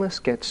mindfulness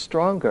gets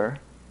stronger,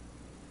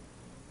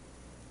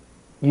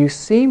 you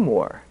see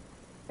more.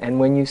 And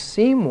when you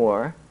see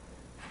more,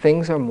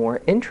 things are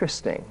more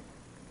interesting.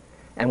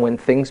 And when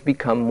things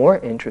become more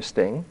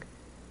interesting,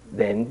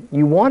 then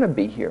you want to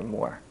be here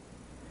more.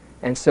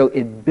 And so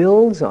it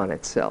builds on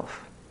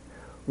itself.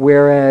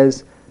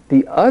 Whereas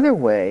the other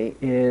way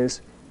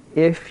is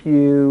if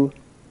you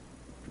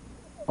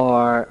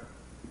are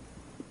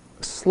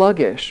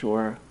sluggish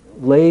or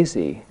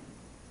lazy,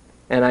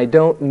 and I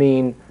don't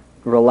mean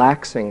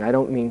relaxing, I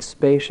don't mean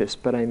spacious,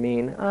 but I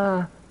mean,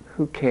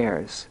 who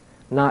cares?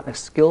 Not a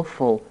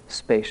skillful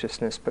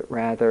spaciousness, but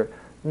rather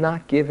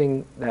not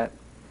giving that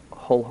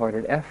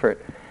wholehearted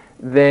effort,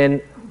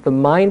 then the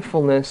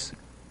mindfulness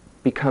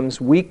becomes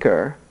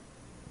weaker,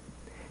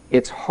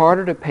 it's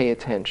harder to pay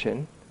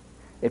attention,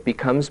 it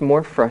becomes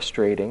more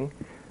frustrating,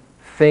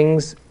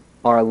 things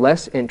are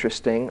less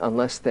interesting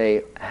unless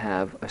they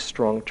have a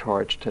strong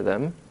charge to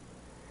them,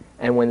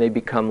 and when they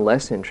become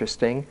less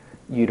interesting,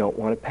 you don't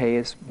want to pay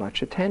as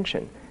much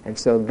attention. And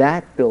so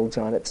that builds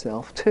on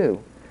itself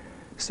too.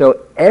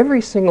 So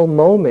every single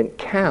moment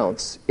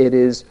counts. It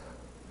is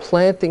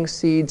planting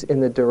seeds in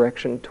the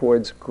direction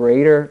towards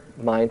greater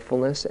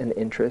mindfulness and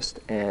interest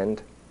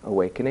and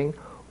awakening,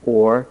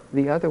 or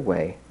the other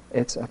way.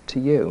 It's up to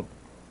you.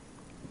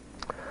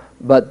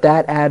 But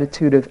that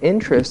attitude of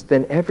interest,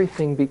 then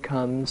everything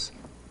becomes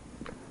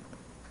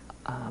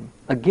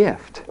a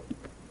gift.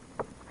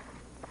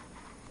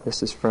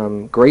 This is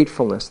from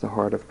Gratefulness, the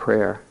Heart of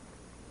Prayer,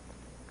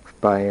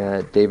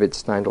 by David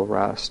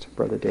Steindl-Rast,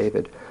 Brother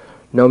David.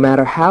 No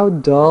matter how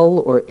dull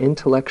or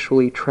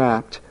intellectually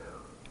trapped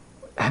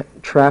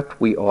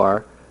we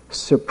are,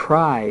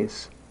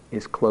 surprise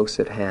is close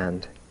at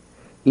hand.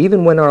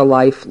 Even when our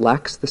life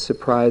lacks the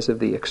surprise of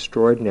the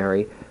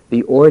extraordinary,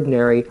 the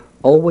ordinary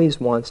always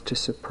wants to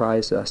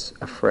surprise us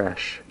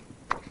afresh.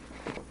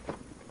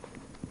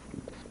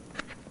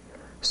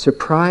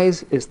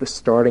 Surprise is the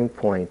starting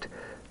point.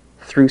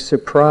 Through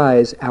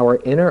surprise,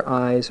 our inner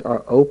eyes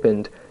are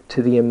opened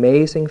to the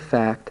amazing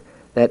fact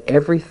that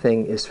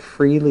everything is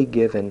freely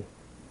given.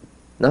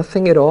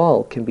 Nothing at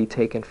all can be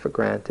taken for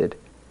granted.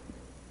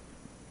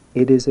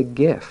 It is a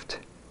gift.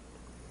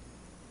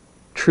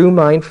 True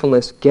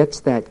mindfulness gets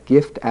that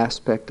gift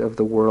aspect of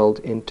the world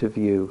into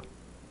view.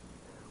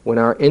 When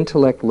our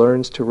intellect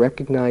learns to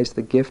recognize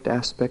the gift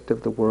aspect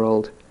of the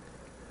world,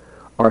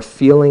 our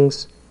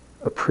feelings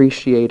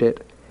appreciate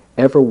it,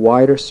 ever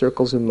wider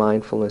circles of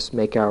mindfulness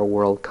make our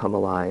world come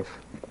alive.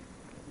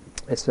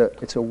 It's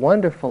a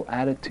wonderful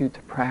attitude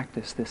to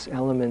practice, this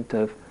element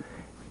of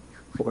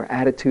or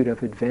attitude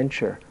of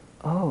adventure.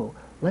 Oh,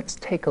 let's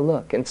take a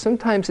look. And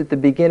sometimes at the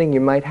beginning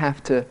you might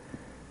have to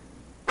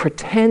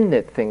pretend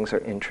that things are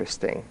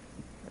interesting.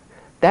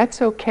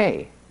 That's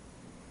okay.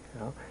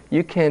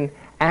 You can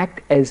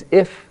act as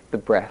if the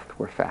breath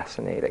were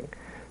fascinating,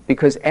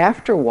 because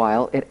after a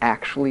while it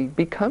actually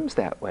becomes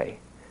that way.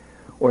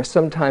 Or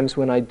sometimes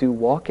when I do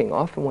walking,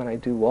 often when I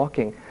do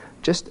walking,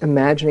 just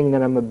imagining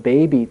that I'm a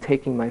baby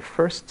taking my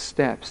first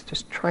steps,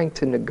 just trying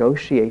to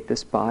negotiate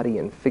this body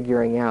and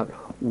figuring out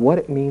what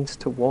it means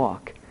to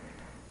walk,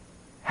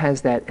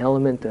 has that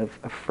element of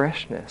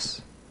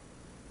freshness.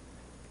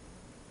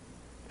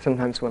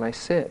 Sometimes when I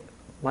sit,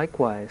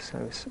 likewise,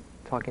 I was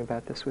talking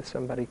about this with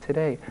somebody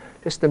today,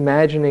 just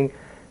imagining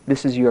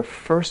this is your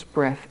first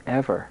breath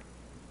ever.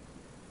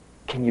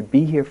 Can you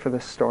be here for the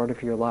start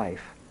of your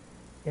life?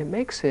 It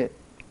makes it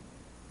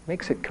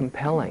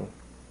compelling.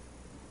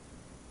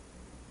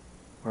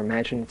 Or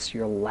imagine it's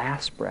your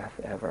last breath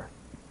ever.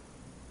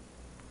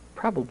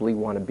 Probably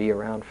want to be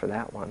around for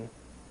that one,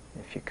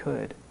 if you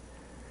could.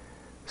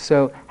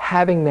 So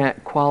having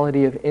that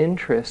quality of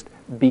interest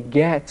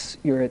begets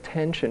your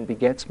attention,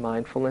 begets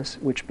mindfulness,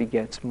 which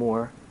begets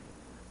more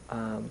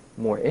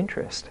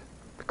interest,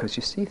 because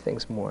you see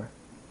things more.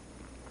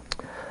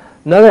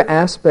 Another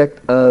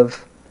aspect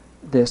of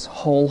this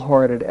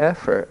wholehearted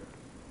effort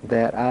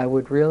that I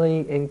would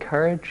really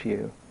encourage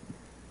you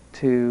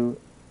to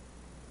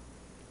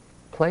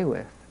play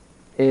with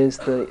is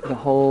the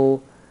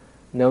whole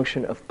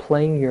notion of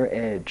playing your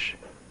edge,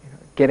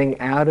 getting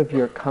out of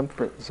your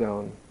comfort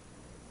zone.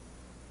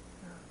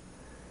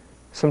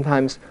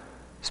 Sometimes,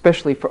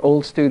 especially for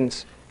old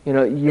students, you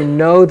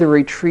know the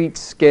retreat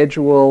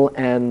schedule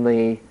and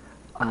the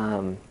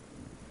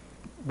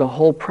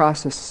whole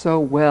process so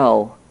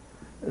well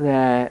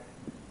that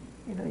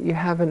you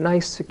have a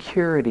nice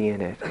security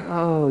in it.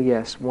 Oh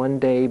yes, one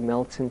day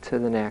melts into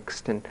the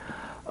next, and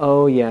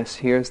oh yes,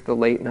 here's the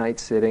late night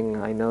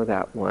sitting. I know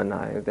that one.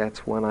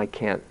 That's one I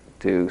can't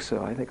do,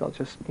 so I think I'll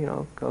just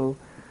go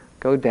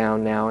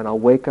down now, and I'll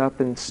wake up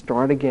and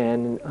start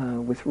again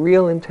with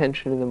real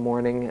intention in the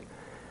morning.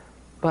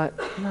 But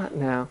not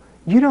now.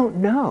 You don't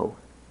know.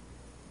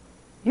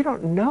 You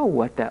don't know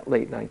what that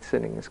late night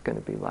sitting is going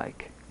to be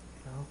like.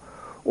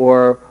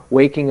 Or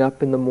waking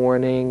up in the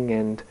morning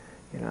and,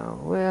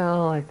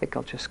 well, I think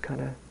I'll just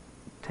kind of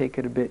take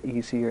it a bit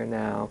easier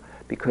now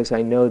because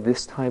I know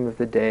this time of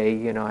the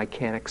day, I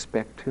can't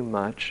expect too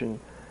much. And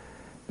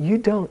you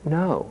don't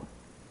know.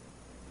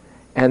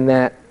 And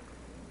that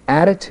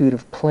attitude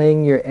of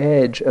playing your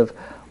edge, of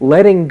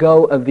letting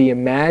go of the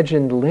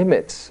imagined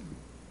limits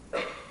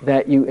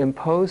that you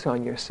impose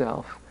on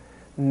yourself,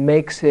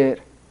 makes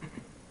it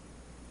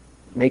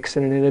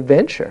an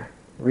adventure,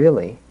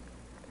 really.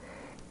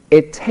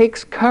 It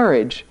takes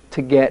courage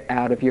to get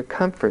out of your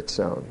comfort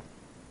zone.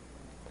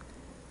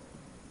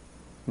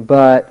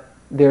 But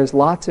there's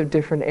lots of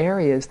different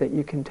areas that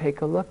you can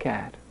take a look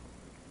at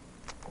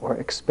or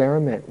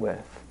experiment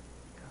with.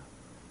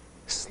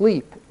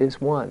 Sleep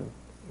is one.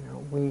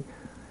 We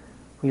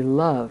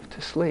love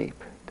to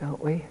sleep,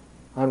 don't we?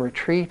 On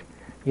retreat,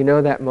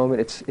 that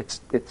moment,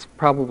 it's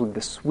probably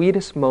the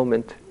sweetest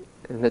moment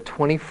in the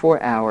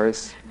 24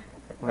 hours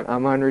when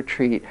I'm on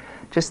retreat.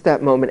 Just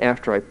that moment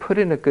after I put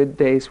in a good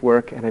day's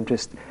work and I'm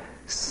just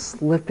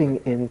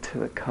slipping into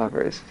the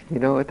covers. You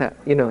know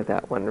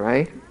that one,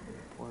 right?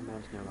 Poor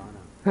man's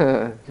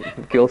nirvana.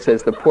 Gil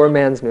says the poor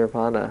man's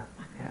nirvana.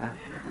 Yeah.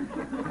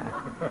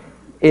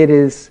 It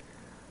is,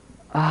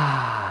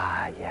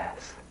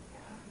 yes.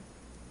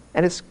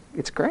 And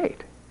it's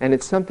great. And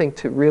it's something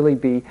to really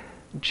be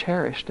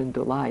cherished and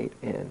delight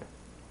in.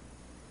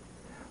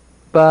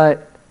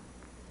 But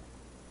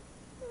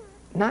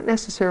not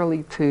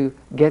necessarily to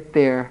get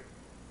there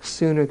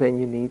sooner than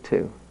you need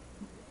to.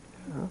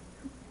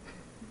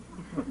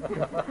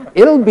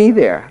 It'll be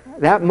there.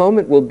 That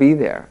moment will be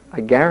there.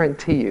 I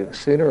guarantee you,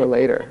 sooner or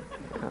later.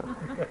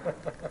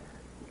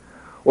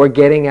 Or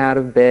getting out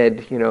of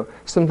bed,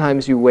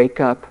 sometimes you wake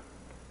up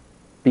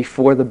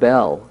before the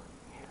bell,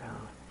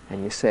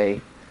 and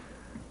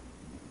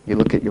you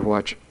look at your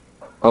watch,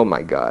 oh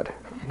my God,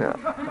 no.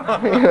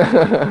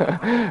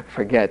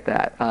 Forget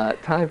that.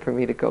 Time for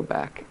me to go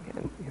back.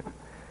 And,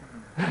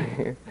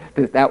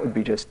 that would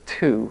be just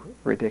too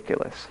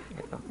ridiculous.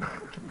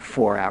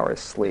 4 hours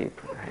sleep,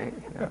 right?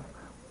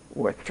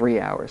 Or 3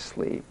 hours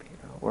sleep,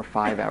 or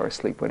 5 hours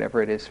sleep,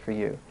 whatever it is for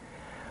you.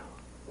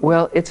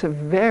 Well, it's a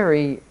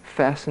very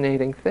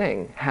fascinating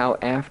thing how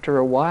after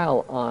a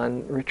while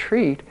on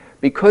retreat,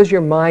 because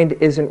your mind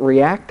isn't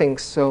reacting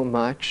so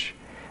much,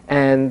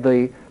 and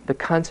the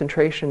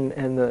concentration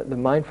and the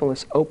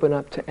mindfulness open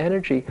up to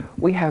energy,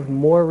 we have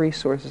more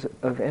resources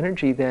of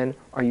energy than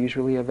are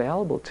usually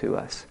available to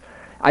us.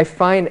 I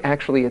find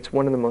actually it's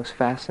one of the most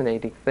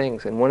fascinating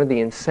things, and one of the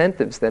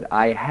incentives that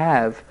I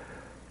have,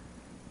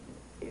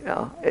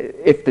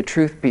 if the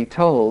truth be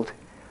told,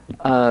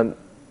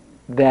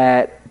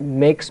 that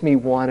makes me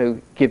want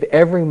to give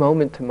every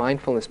moment to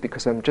mindfulness,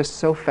 because I'm just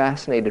so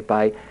fascinated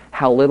by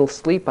how little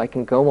sleep I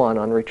can go on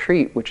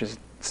retreat, which is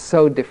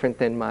so different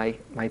than my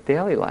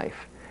daily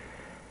life.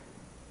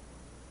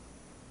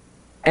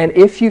 And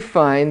if you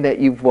find that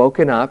you've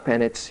woken up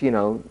and it's,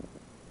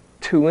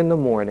 2 in the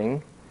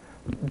morning,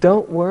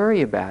 don't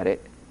worry about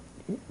it.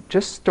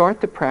 Just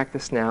start the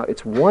practice now.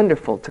 It's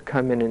wonderful to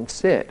come in and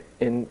sit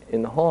in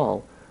the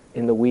hall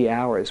in the wee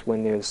hours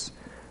when there's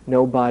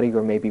nobody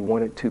or maybe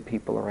 1 or 2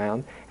 people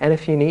around. And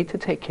if you need to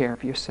take care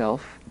of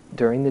yourself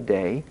during the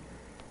day,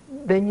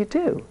 then you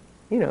do.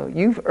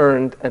 You've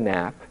earned a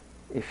nap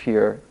if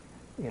you're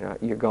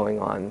going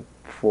on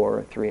 4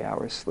 or 3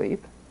 hours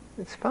sleep.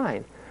 It's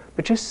fine.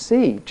 But just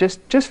see, just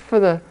for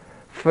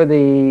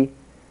the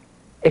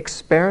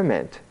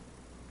experiment.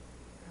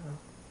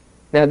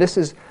 Now this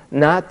is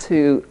not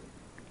to,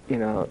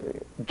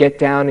 get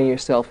down on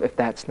yourself if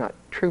that's not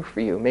true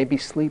for you. Maybe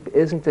sleep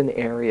isn't an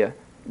area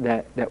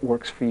that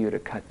works for you to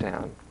cut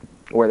down.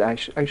 Or I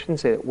shouldn't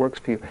say it works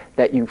for you,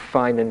 that you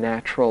find a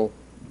natural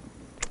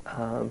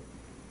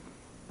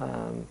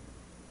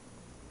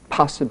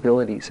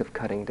possibilities of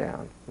cutting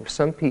down. For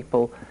some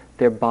people,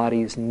 their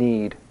bodies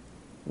need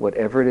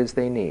whatever it is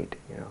they need,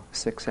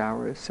 6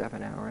 hours,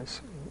 7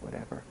 hours,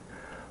 whatever.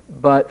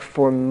 But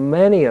for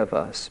many of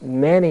us,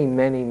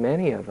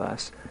 many of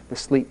us, the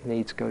sleep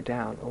needs go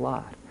down a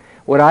lot.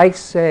 What I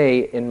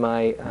say in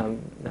my,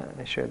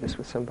 I shared this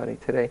with somebody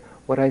today,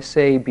 what I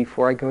say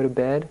before I go to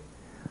bed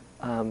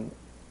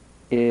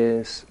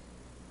is,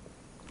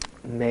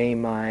 may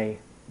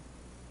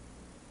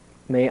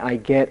I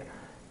get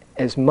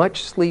as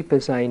much sleep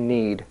as I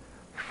need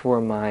for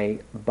my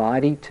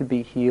body to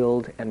be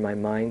healed and my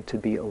mind to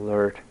be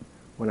alert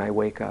when I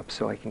wake up,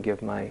 so I can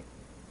give my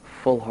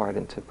full heart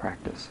into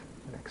practice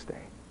the next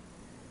day.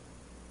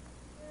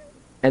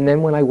 And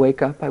then when I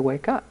wake up, I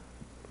wake up.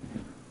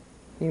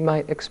 You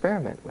might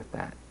experiment with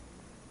that.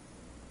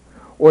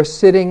 Or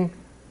sitting,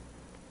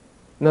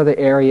 another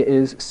area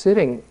is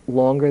sitting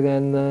longer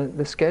than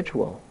the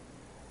schedule.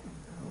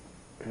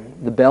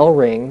 The bell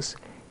rings.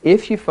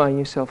 If you find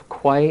yourself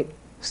quite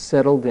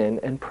settled in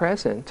and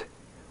present,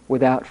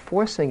 without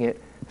forcing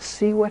it,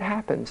 see what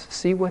happens.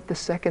 See what the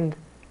second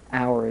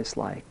hour is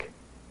like.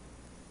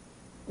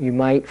 You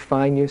might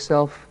find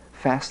yourself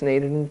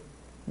fascinated and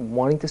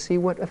wanting to see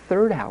what a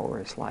third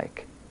hour is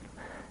like.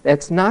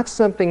 That's not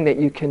something that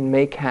you can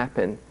make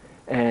happen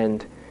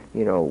and,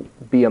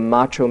 be a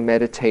macho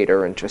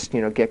meditator and just,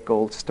 get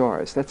gold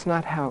stars. That's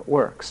not how it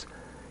works.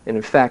 And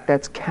in fact,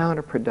 that's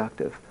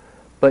counterproductive.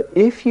 But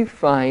if you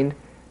find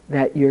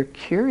that you're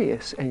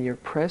curious and you're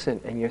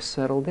present and you're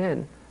settled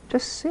in,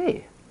 just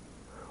see.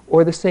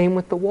 Or the same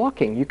with the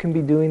walking. You can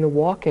be doing the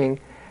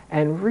walking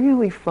and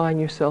really find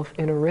yourself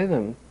in a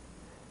rhythm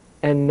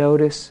and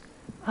notice,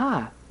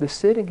 the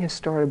sitting has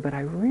started, but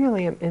I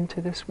really am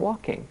into this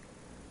walking.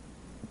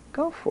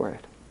 Go for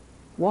it.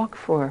 Walk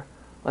for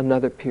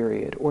another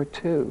period or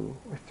 2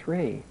 or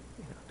 3.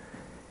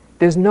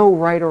 There's no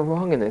right or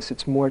wrong in this.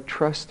 It's more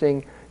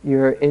trusting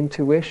your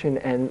intuition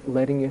and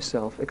letting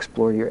yourself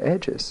explore your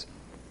edges.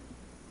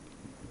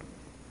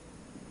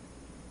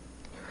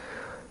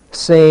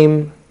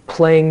 Same,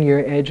 playing your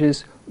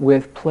edges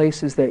with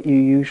places that you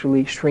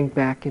usually shrink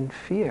back in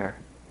fear,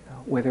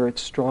 whether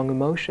it's strong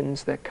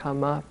emotions that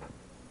come up,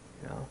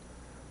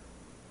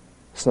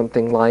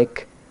 something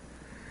like,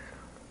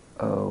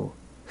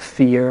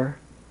 fear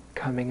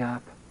coming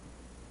up.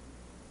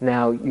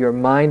 Now, your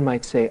mind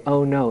might say,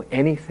 oh no,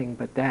 anything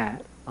but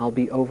that, I'll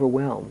be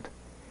overwhelmed.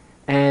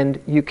 And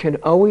you can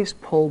always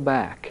pull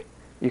back.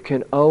 You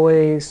can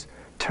always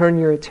turn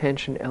your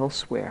attention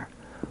elsewhere.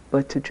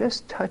 But to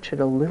just touch it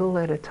a little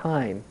at a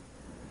time,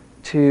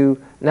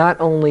 to not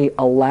only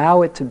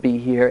allow it to be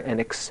here and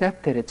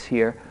accept that it's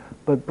here,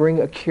 but bring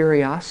a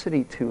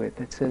curiosity to it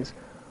that says,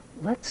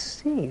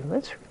 let's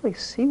really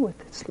see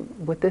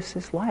what this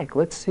is like.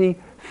 Let's see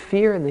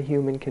fear in the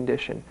human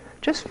condition,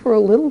 just for a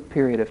little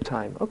period of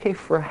time. Okay,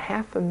 for a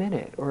half a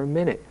minute or a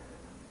minute,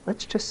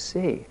 let's just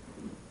see.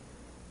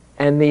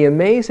 And the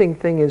amazing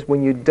thing is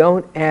when you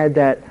don't add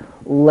that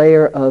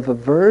layer of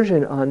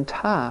aversion on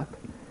top,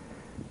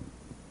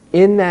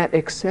 in that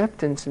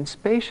acceptance and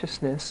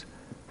spaciousness,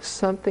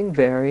 something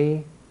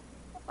very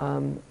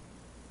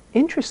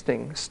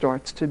interesting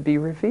starts to be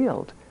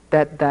revealed.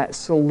 That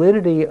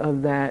solidity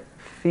of that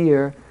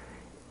fear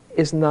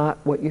is not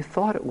what you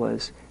thought it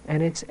was,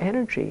 and it's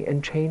energy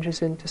and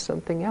changes into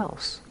something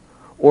else.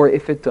 Or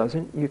if it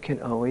doesn't, you can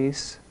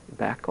always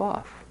back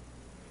off.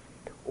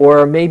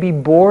 Or maybe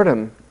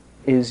boredom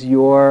is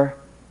your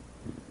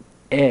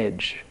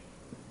edge.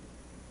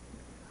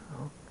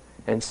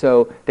 And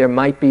so there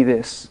might be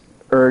this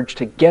urge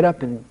to get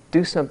up and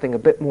do something a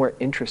bit more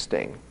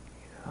interesting.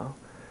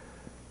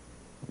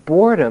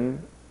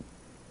 Boredom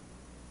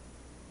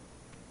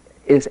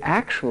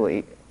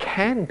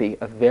can be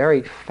a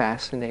very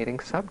fascinating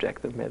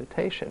subject of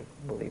meditation,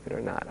 believe it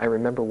or not. I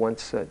remember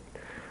once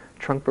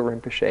Trungpa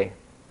Rinpoche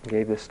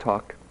gave this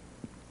talk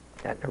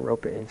at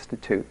Naropa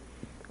Institute,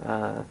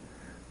 the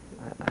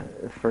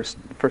first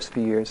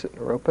few years at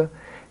Naropa,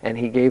 and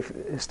he gave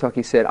his talk,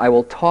 he said, I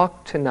will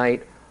talk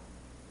tonight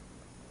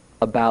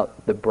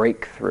about the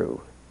breakthrough.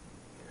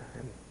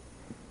 And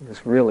it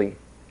was really,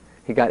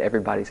 he got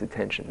everybody's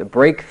attention. The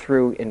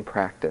breakthrough in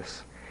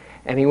practice.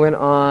 And he went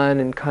on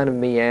and kind of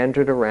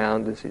meandered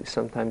around, as he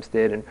sometimes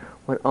did, and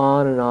went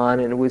on,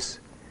 and it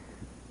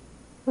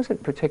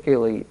wasn't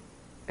particularly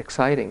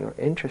exciting or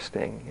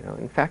interesting.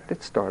 In fact,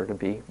 it started to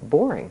be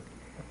boring.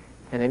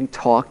 And then he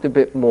talked a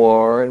bit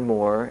more and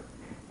more,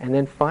 and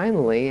then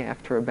finally,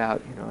 after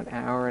about an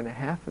hour and a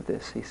half of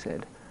this, he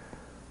said,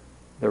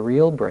 "The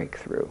real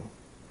breakthrough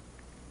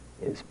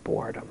is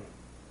boredom."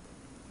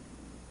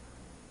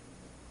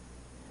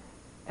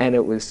 And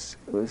it was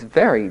a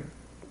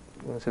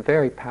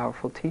very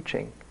powerful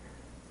teaching,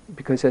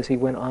 because as he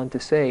went on to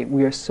say,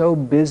 we are so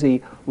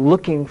busy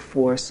looking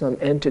for some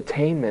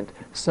entertainment,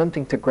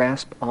 something to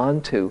grasp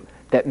onto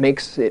that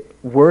makes it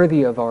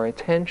worthy of our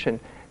attention,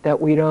 that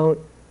we don't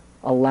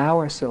allow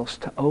ourselves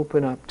to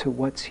open up to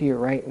what's here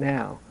right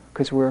now,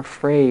 because we're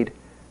afraid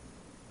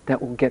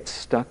that we'll get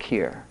stuck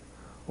here.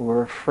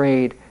 We're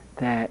afraid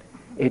that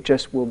it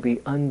just will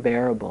be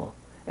unbearable.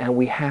 And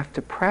we have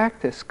to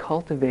practice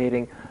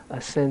cultivating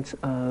a sense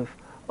of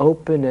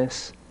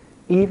openness,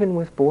 even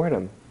with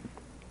boredom.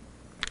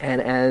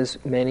 And as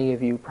many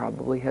of you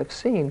probably have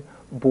seen,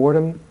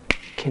 boredom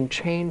can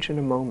change in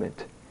a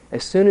moment.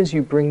 As soon as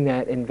you bring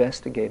that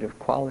investigative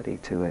quality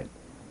to it,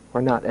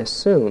 or not as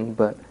soon,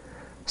 but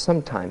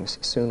sometimes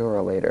sooner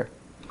or later.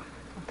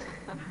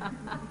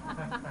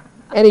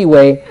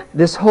 Anyway,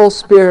 this whole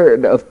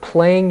spirit of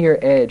playing your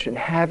edge and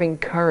having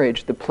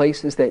courage, the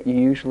places that you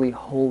usually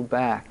hold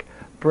back,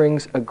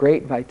 brings a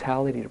great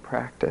vitality to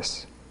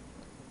practice.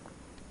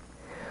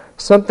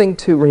 Something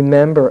to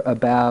remember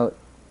about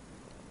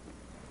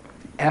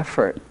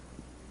effort,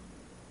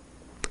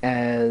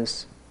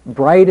 as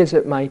bright as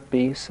it might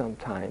be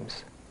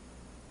sometimes,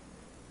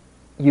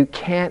 you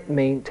can't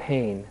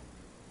maintain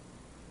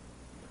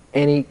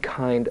any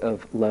kind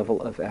of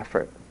level of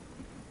effort.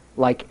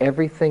 Like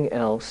everything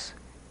else,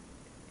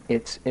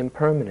 it's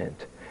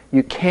impermanent.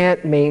 You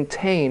can't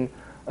maintain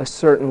a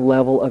certain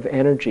level of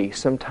energy.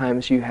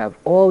 Sometimes you have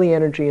all the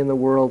energy in the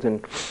world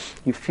and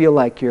you feel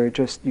like your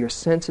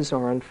senses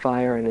are on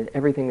fire and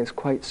everything is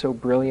quite so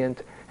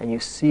brilliant and you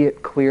see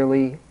it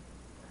clearly.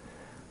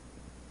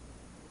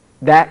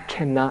 That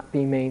cannot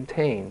be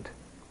maintained.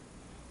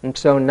 And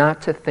so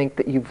not to think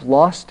that you've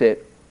lost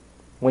it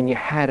when you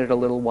had it a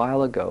little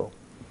while ago.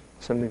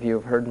 Some of you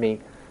have heard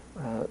me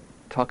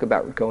talk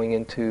about going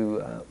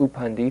into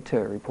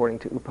Upandita, reporting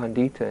to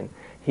Upandita, and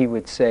he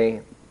would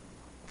say,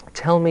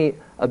 "Tell me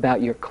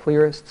about your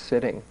clearest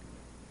sitting."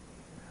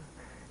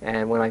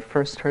 And when I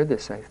first heard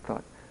this, I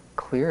thought,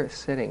 clearest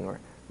sitting or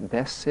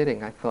best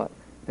sitting, I thought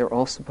they're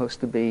all supposed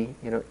to be,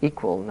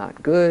 equal,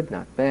 not good,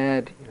 not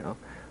bad,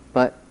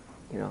 But,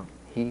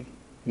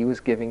 he was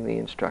giving the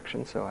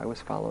instructions, so I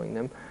was following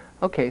them.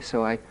 Okay,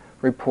 so I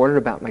reported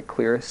about my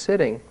clearest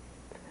sitting.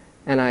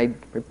 And I'd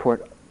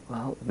report,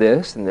 well,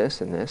 this and this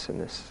and this and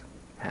this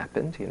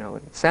happened,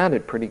 It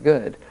sounded pretty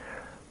good.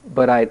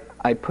 But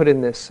I put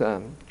in this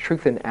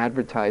truth in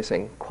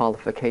advertising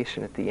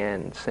qualification at the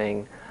end,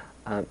 saying,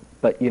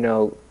 but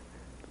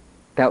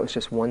that was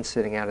just one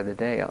sitting out of the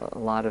day. A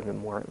lot of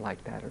them weren't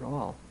like that at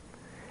all.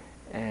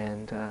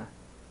 And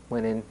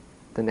went in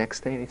the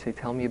next day and he'd say,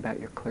 "Tell me about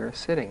your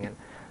clearest sitting." And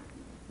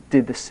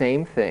did the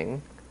same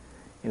thing.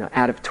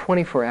 Out of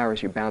 24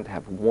 hours, you're bound to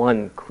have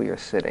one clear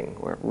sitting,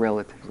 or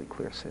relatively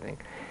clear sitting.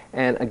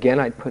 And again,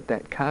 I'd put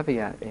that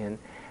caveat in.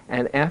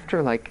 And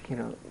after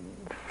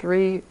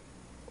 3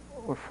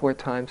 or 4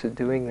 times of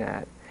doing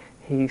that,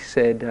 he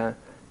said,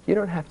 "You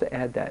don't have to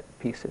add that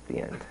piece at the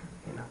end.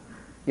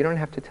 You don't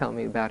have to tell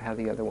me about how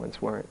the other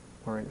ones weren't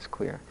as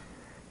clear."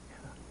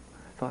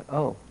 I thought,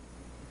 oh,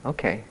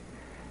 okay.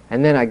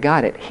 And then I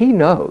got it. He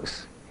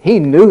knows. He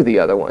knew the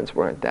other ones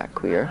weren't that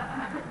clear.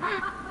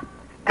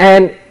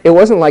 And it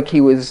wasn't like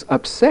he was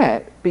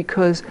upset,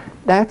 because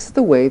that's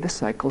the way the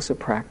cycles of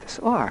practice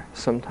are.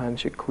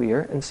 Sometimes you're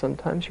clear and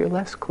sometimes you're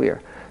less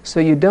clear. So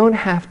you don't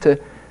have to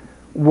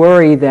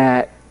worry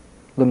that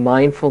the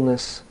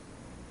mindfulness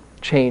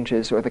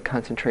changes or the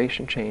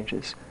concentration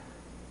changes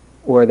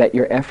or that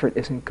your effort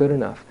isn't good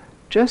enough.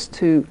 Just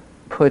to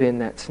put in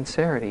that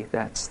sincerity,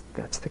 that's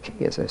the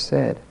key, as I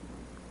said.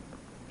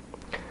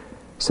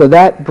 So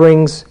that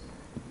brings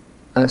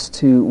us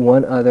to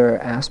one other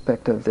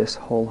aspect of this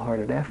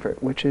wholehearted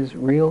effort, which is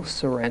real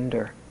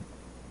surrender.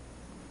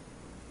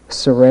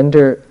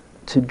 Surrender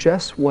to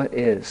just what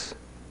is.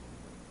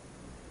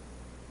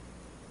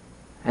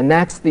 And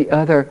that's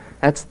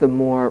the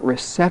more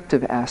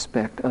receptive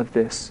aspect of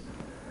this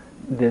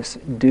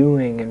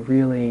doing, and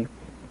really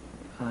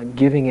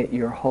giving it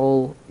your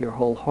whole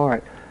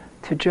heart,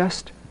 to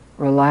just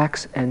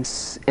relax and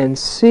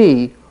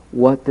see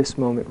what this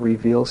moment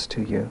reveals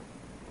to you.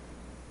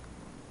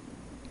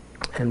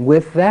 And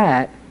with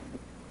that,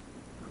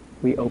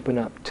 we open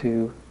up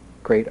to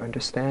great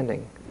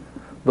understanding.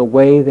 The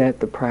way that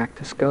the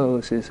practice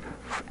goes is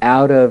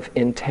out of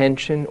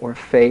intention or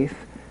faith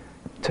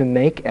to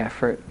make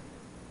effort,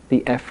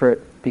 the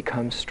effort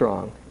becomes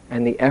strong.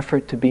 And the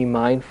effort to be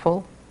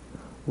mindful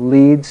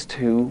leads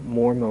to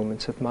more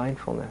moments of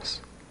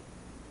mindfulness.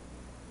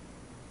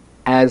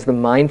 As the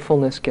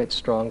mindfulness gets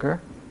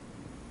stronger,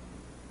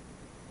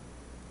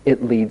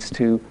 it leads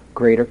to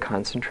greater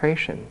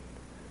concentration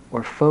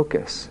or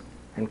focus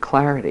and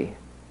clarity.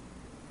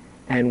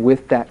 And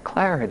with that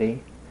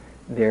clarity,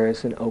 there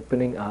is an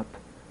opening up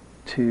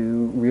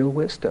to real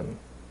wisdom,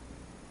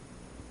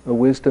 a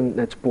wisdom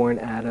that's born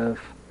out of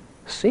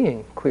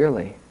seeing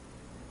clearly,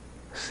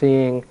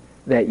 seeing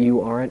that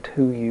you aren't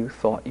who you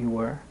thought you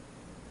were,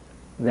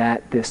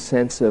 that this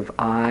sense of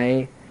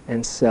I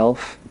and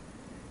self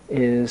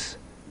is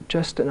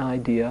just an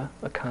idea,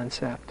 a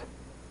concept.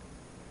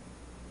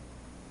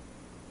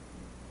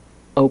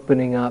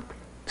 Opening up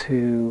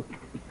to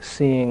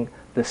seeing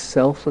the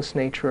selfless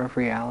nature of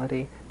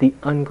reality, the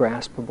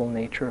ungraspable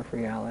nature of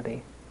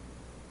reality,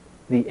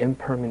 the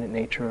impermanent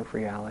nature of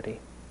reality.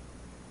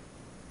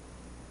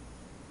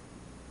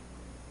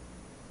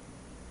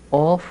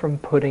 All from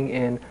putting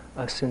in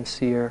a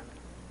sincere,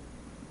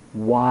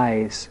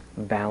 wise,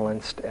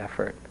 balanced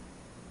effort.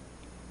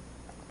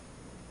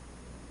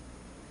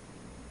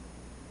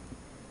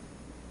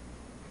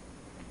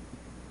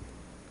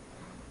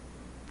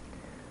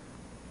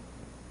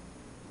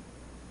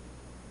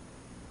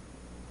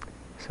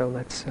 So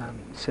let's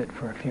sit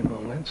for a few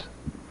moments.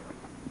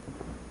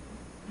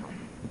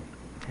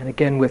 And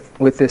again,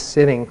 with this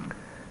sitting,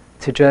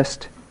 to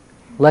just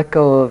let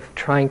go of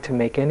trying to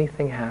make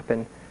anything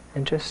happen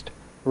and just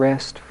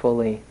rest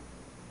fully,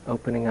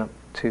 opening up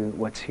to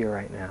what's here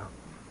right now.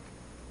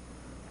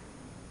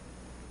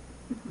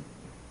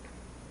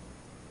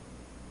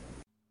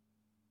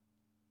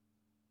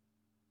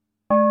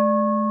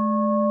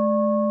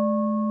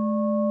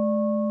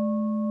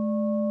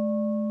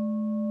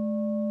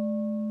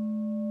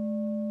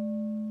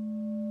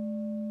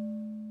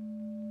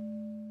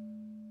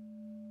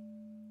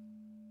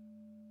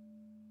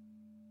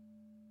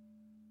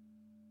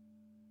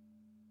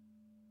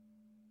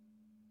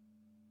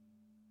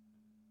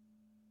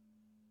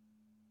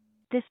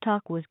 This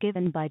talk was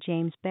given by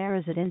James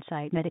Baraz at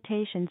Insight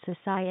Meditation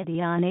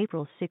Society on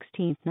April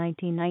 16,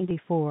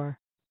 1994.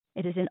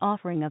 It is an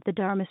offering of the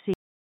Dharma Seed.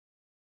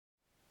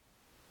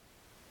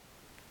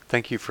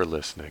 Thank you for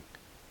listening.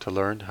 To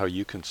learn how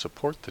you can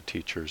support the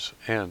teachers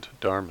and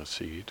Dharma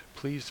Seed,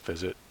 please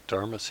visit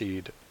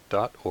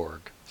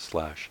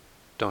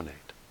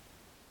dharmaseed.org/donate.